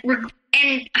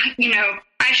you know,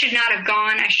 I should not have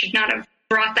gone. I should not have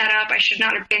brought that up. I should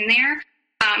not have been there.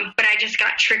 But I just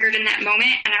got triggered in that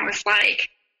moment, and I was like,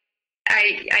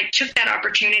 I took that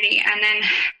opportunity, and then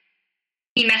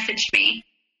he messaged me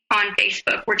on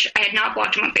Facebook, which I had not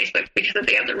blocked him on Facebook because of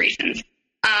the other reasons,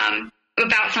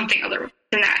 about something other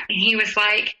than that. And he was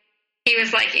like,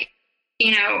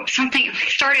 you know, something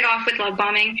started off with love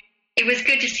bombing. It was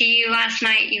good to see you last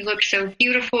night. You looked so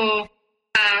beautiful.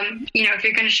 You know, if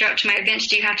you're going to show up to my events,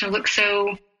 do you have to look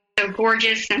so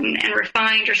gorgeous and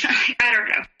refined or something? I don't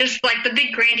know. Just like the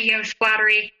big grandiose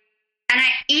flattery. And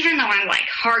even though I'm like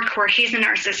hardcore, he's a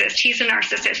narcissist.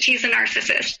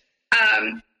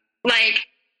 Like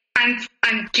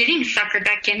I'm getting suckered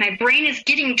back in. My brain is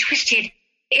getting twisted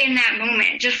in that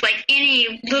moment. Just like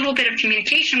any little bit of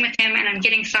communication with him, and I'm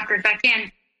getting suckered back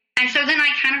in. And so then I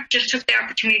kind of just took the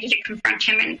opportunity to confront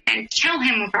him and tell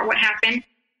him about what happened,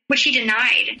 which he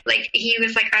denied. Like, he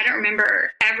was like, I don't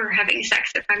remember ever having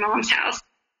sex at my mom's house.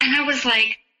 And I was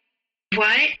like,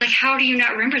 what? Like, how do you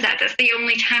not remember that? That's the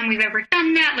only time we've ever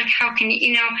done that. Like, how can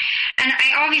you know? And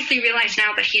I obviously realize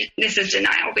now that this is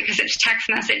denial, because it's text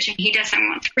message, and he doesn't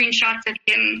want screenshots of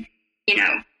him, you know,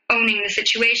 owning the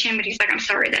situation. But he's like, I'm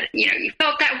sorry that, you know, you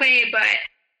felt that way, but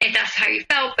if that's how you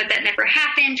felt, but that never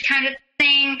happened, kind of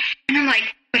thing. And I'm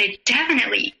like, but it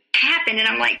definitely happened. And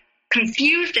I'm like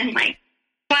confused and like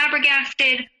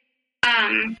flabbergasted.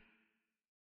 And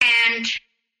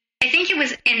I think it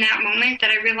was in that moment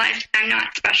that I realized I'm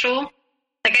not special.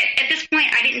 Like, at this point,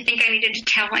 I didn't think I needed to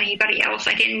tell anybody else.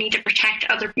 I didn't need to protect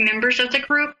other members of the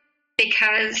group,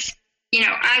 because, you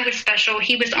know, I was special.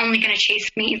 He was only going to chase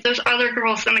me. Those other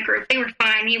girls in the group, they were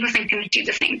fine. He wasn't going to do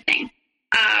the same thing.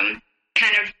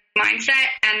 Kind of mindset.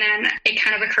 And then it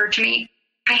kind of occurred to me,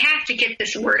 I have to get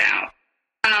this word out.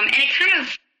 And it kind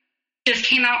of just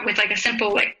came out with like a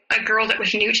simple, like, a girl that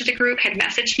was new to the group had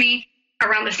messaged me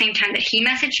around the same time that he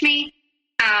messaged me.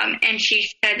 And she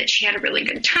said that she had a really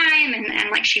good time, and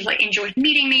like she like enjoyed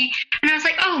meeting me. And I was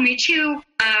like, oh, me too.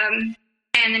 And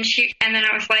then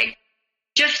I was like,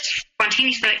 just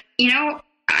spontaneously, like, you know,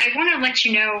 I want to let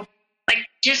you know, like,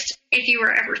 just if you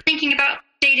were ever thinking about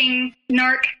dating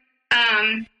Narc,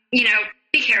 you know,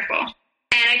 be careful.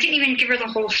 And I didn't even give her the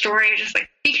whole story. I was just like,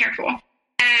 be careful.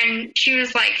 And she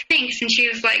was like, thanks. And she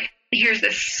was like, here's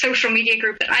this social media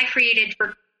group that I created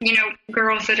for, you know,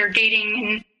 girls that are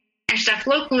dating and stuff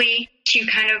locally, to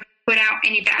kind of put out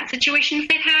any bad situations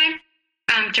they've had,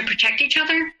 to protect each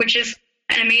other, which is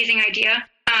an amazing idea.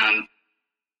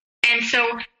 And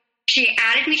so she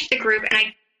added me to the group, and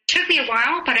it took me a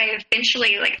while, but I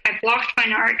eventually, like, I blocked my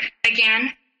Narc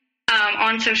again,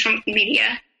 on social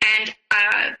media, and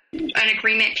an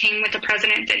agreement came with the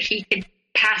president that he could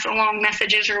pass along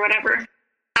messages or whatever.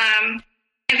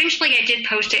 Eventually I did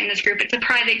post it in this group. It's a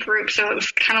private group, so it was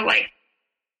kind of like,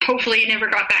 hopefully it never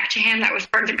got back to him. That was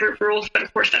part of the group rules, but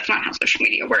of course that's not how social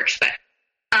media works. But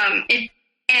and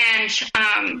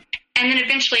then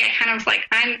eventually I kind of was like,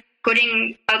 I'm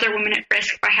putting other women at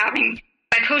risk by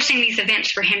posting these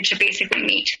events for him to basically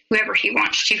meet whoever he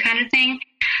wants to, kind of thing.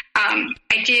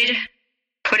 I did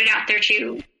put it out there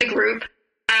to the group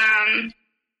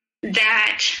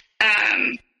that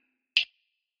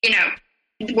you know,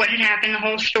 what had happened, the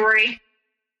whole story.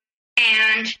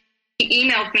 And he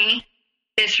emailed me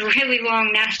this really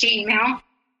long, nasty email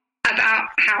about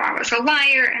how I was a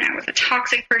liar and I was a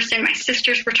toxic person. My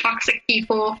sisters were toxic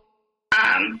people,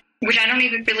 which I don't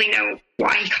even really know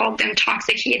why he called them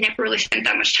toxic. He had never really spent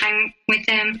that much time with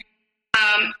them.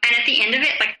 And at the end of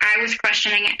it, like, I was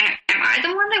questioning, am I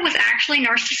the one that was actually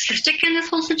narcissistic in this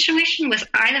whole situation? Was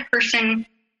I the person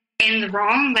in the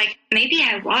wrong? Like, maybe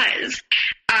I was.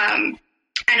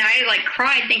 And I, like,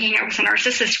 cried thinking I was a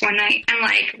narcissist one night, and,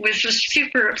 like, was just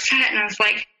super upset. And I was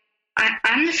like,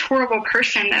 I'm this horrible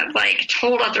person that, like,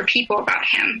 told other people about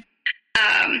him.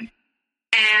 And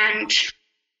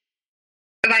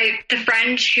the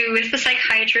friend who is the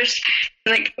psychiatrist,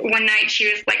 like, one night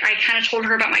she was like, I kind of told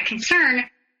her about my concern,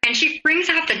 and she brings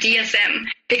out the DSM,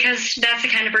 because that's the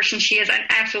kind of person she is. I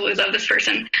absolutely love this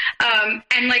person.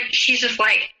 And, like, she's just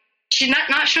like, she's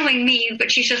not showing me,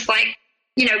 but she's just like,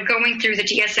 you know, going through the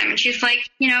DSM, and she's like,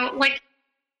 you know, like,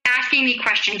 asking me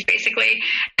questions, basically.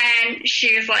 And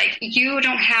she was like, you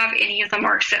don't have any of the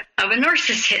marks of a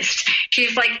narcissist.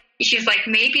 She's like,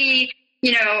 maybe,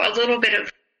 you know, a little bit of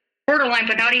borderline,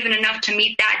 but not even enough to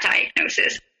meet that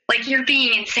diagnosis. Like, you're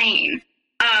being insane.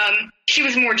 she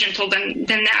was more gentle than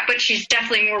that, but she's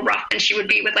definitely more rough than she would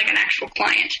be with like an actual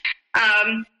client.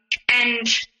 And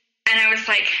I was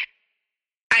like,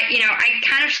 I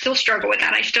kind of still struggle with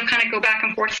that. I still kind of go back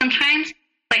and forth sometimes.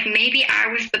 Like maybe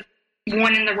I was the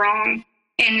one in the wrong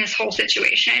in this whole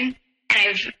situation.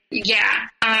 And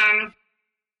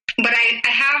but I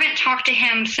haven't talked to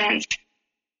him since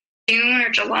June or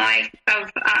July of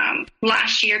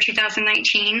last year,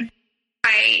 2019.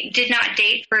 I did not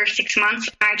date for 6 months.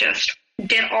 I just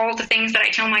did all the things that I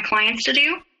tell my clients to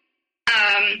do.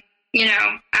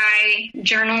 I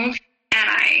journaled and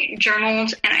I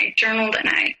journaled and I journaled and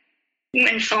I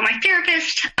went and saw my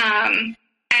therapist. And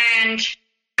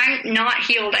I'm not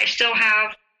healed. I still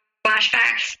have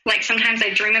flashbacks. Like sometimes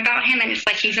I dream about him and it's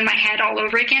like he's in my head all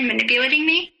over again, manipulating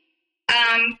me,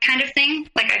 kind of thing.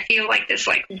 Like I feel like this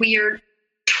like weird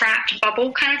trapped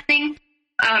bubble kind of thing,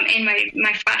 in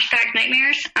my flashback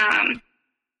nightmares.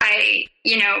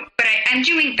 But I'm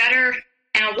doing better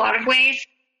in a lot of ways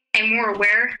and more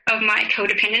aware of my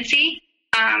codependency,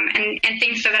 and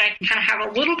things so that I can kind of have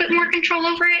a little bit more control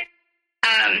over it.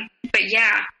 But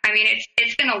yeah, I mean,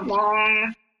 it's been a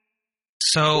long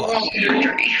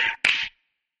journey.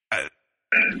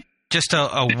 Just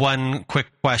a one quick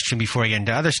question before I get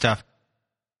into other stuff.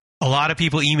 A lot of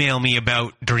people email me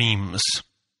about dreams,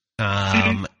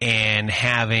 and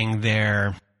having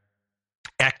their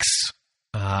ex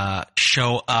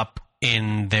show up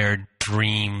in their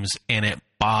dreams, and it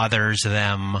bothers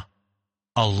them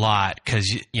a lot because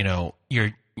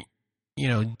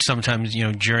sometimes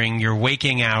during your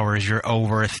waking hours you're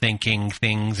overthinking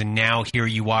things, and now here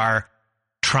you are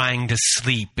trying to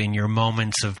sleep in your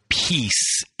moments of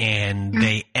peace, and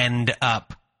they end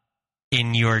up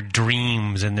in your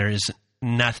dreams, and there's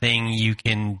nothing you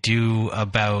can do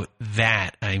about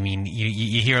that. I mean,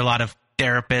 you hear a lot of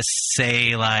therapists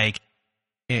say, like,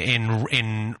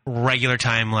 in regular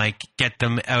time, like, get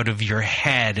them out of your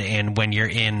head, and when you're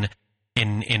in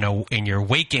your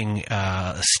waking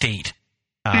state,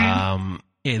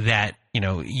 that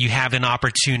you have an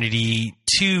opportunity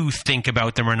to think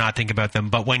about them or not think about them,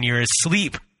 but when you're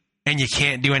asleep and you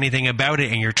can't do anything about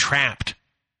it and you're trapped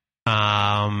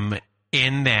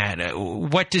in that,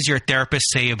 what does your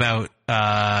therapist say about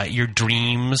your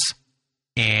dreams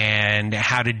and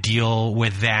how to deal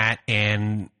with that,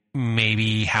 and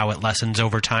maybe how it lessens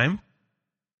over time?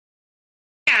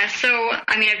 Yeah, so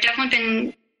I mean, I've definitely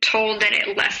been told that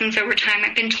it lessens over time.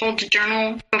 I've been told to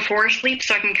journal before sleep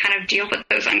so I can kind of deal with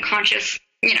those unconscious,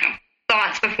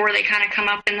 thoughts before they kind of come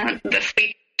up in the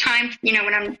sleep time,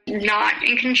 when I'm not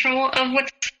in control of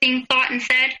what's being thought and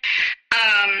said.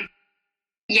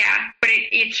 But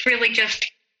it's really just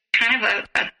kind of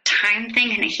a time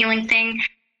thing and a healing thing.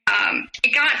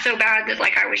 It got so bad that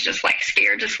like I was just like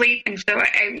scared to sleep, and so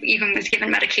I even was given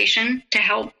medication to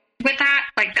help with that.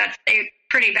 Like that's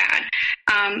pretty bad.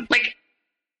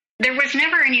 There was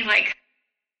never any like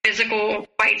physical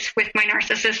fights with my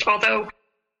narcissist, although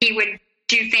he would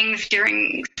do things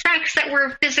during sex that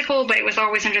were physical, but it was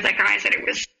always under the guise that it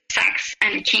was sex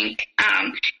and kink,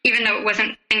 even though it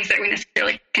wasn't things that we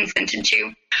necessarily consented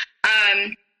to.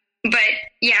 But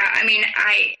yeah, I mean,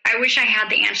 I wish I had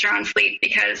the answer on sleep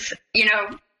because,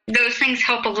 those things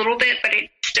help a little bit, but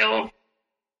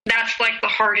that's like the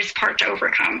hardest part to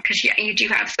overcome because you do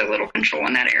have so little control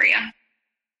in that area.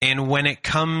 And when it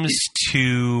comes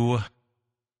to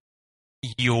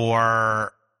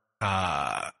your,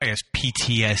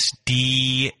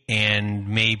 PTSD and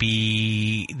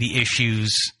maybe the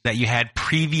issues that you had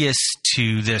previous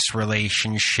to this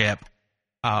relationship,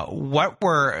 what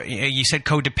were, you said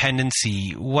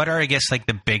codependency. What are, like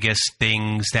the biggest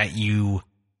things that you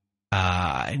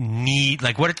need?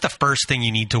 Like, what is the first thing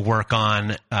you need to work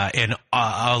on in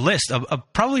a list of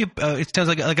probably, it sounds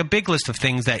like a big list of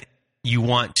things that you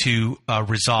want to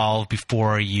resolve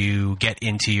before you get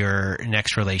into your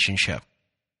next relationship?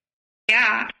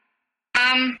 Yeah.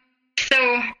 So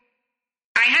I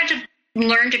had to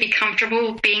learn to be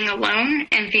comfortable being alone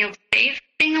and feel safe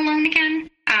being alone again.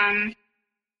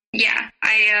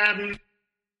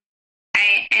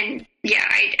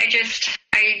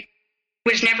 I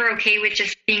was never okay with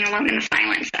just being alone in the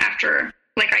silence after,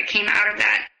 like, I came out of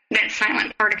that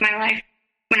silent part of my life.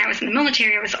 When I was in the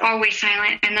military, I was always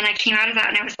silent. And then I came out of that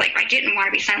and I was like, I didn't want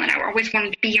to be silent. I always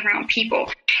wanted to be around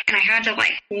people. And I had to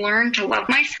like learn to love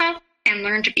myself and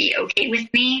learn to be okay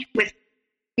with me, with,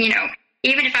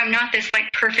 even if I'm not this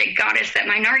like perfect goddess that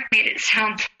my narc made it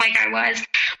sound like I was,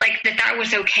 like that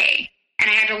was okay. And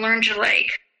I had to learn to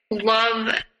like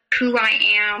love who I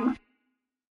am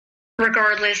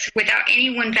regardless without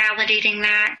anyone validating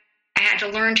that. I had to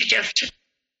learn to just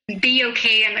be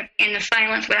okay in the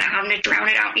silence without having to drown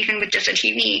it out, even with just a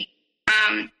TV.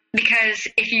 Because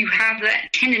if you have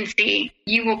that tendency,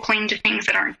 you will cling to things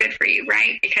that aren't good for you,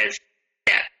 right? Because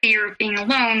that fear of being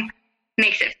alone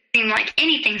makes it seem like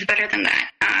anything's better than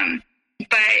that.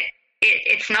 But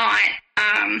it's not.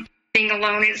 Being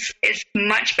alone is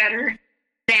much better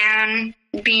than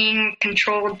being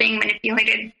controlled, being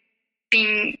manipulated,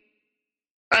 being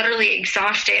utterly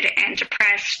exhausted and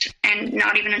depressed and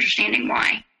not even understanding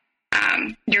why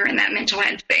you're in that mental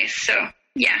headspace. So,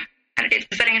 yeah.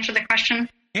 Does that answer the question?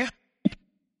 Yeah.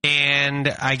 And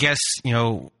I guess,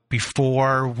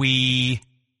 before we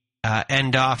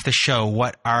end off the show,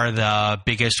 what are the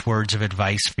biggest words of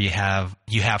advice you have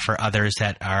for others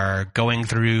that are going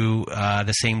through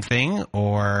the same thing,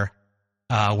 or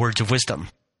words of wisdom?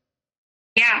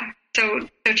 Yeah. So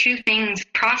 2 things.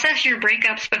 Process your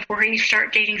breakups before you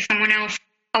start dating someone else.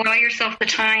 Allow yourself the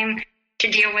time to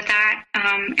deal with that,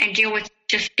 and deal with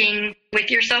just being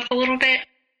with yourself a little bit.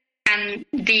 And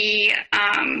the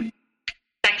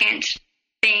second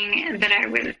thing that I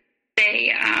would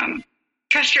say,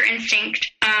 trust your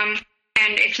instinct, and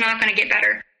it's not going to get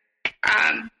better.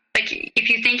 If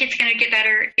you think it's going to get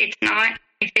better, it's not.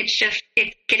 If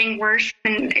it's getting worse,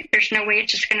 then there's no way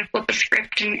it's just going to flip a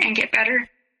script and get better.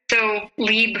 So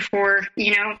leave before,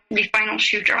 the final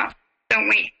shoe drop. Don't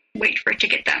wait for it to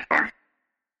get that far.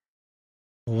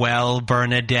 Well,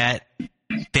 Bernadette,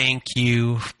 thank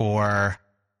you for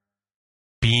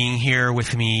being here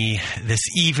with me this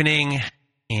evening.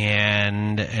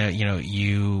 And,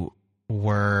 you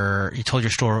told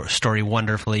your story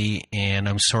wonderfully, and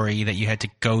I'm sorry that you had to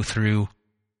go through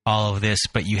all of this,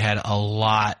 but you had a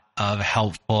lot of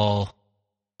helpful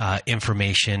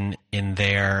information in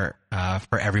there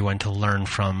for everyone to learn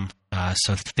from.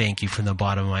 So thank you from the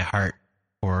bottom of my heart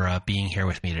for being here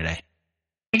with me today.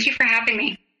 Thank you for having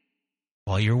me.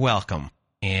 Well, you're welcome.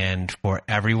 And for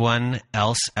everyone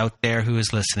else out there who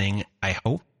is listening, I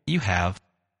hope you have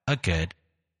a good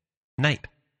night.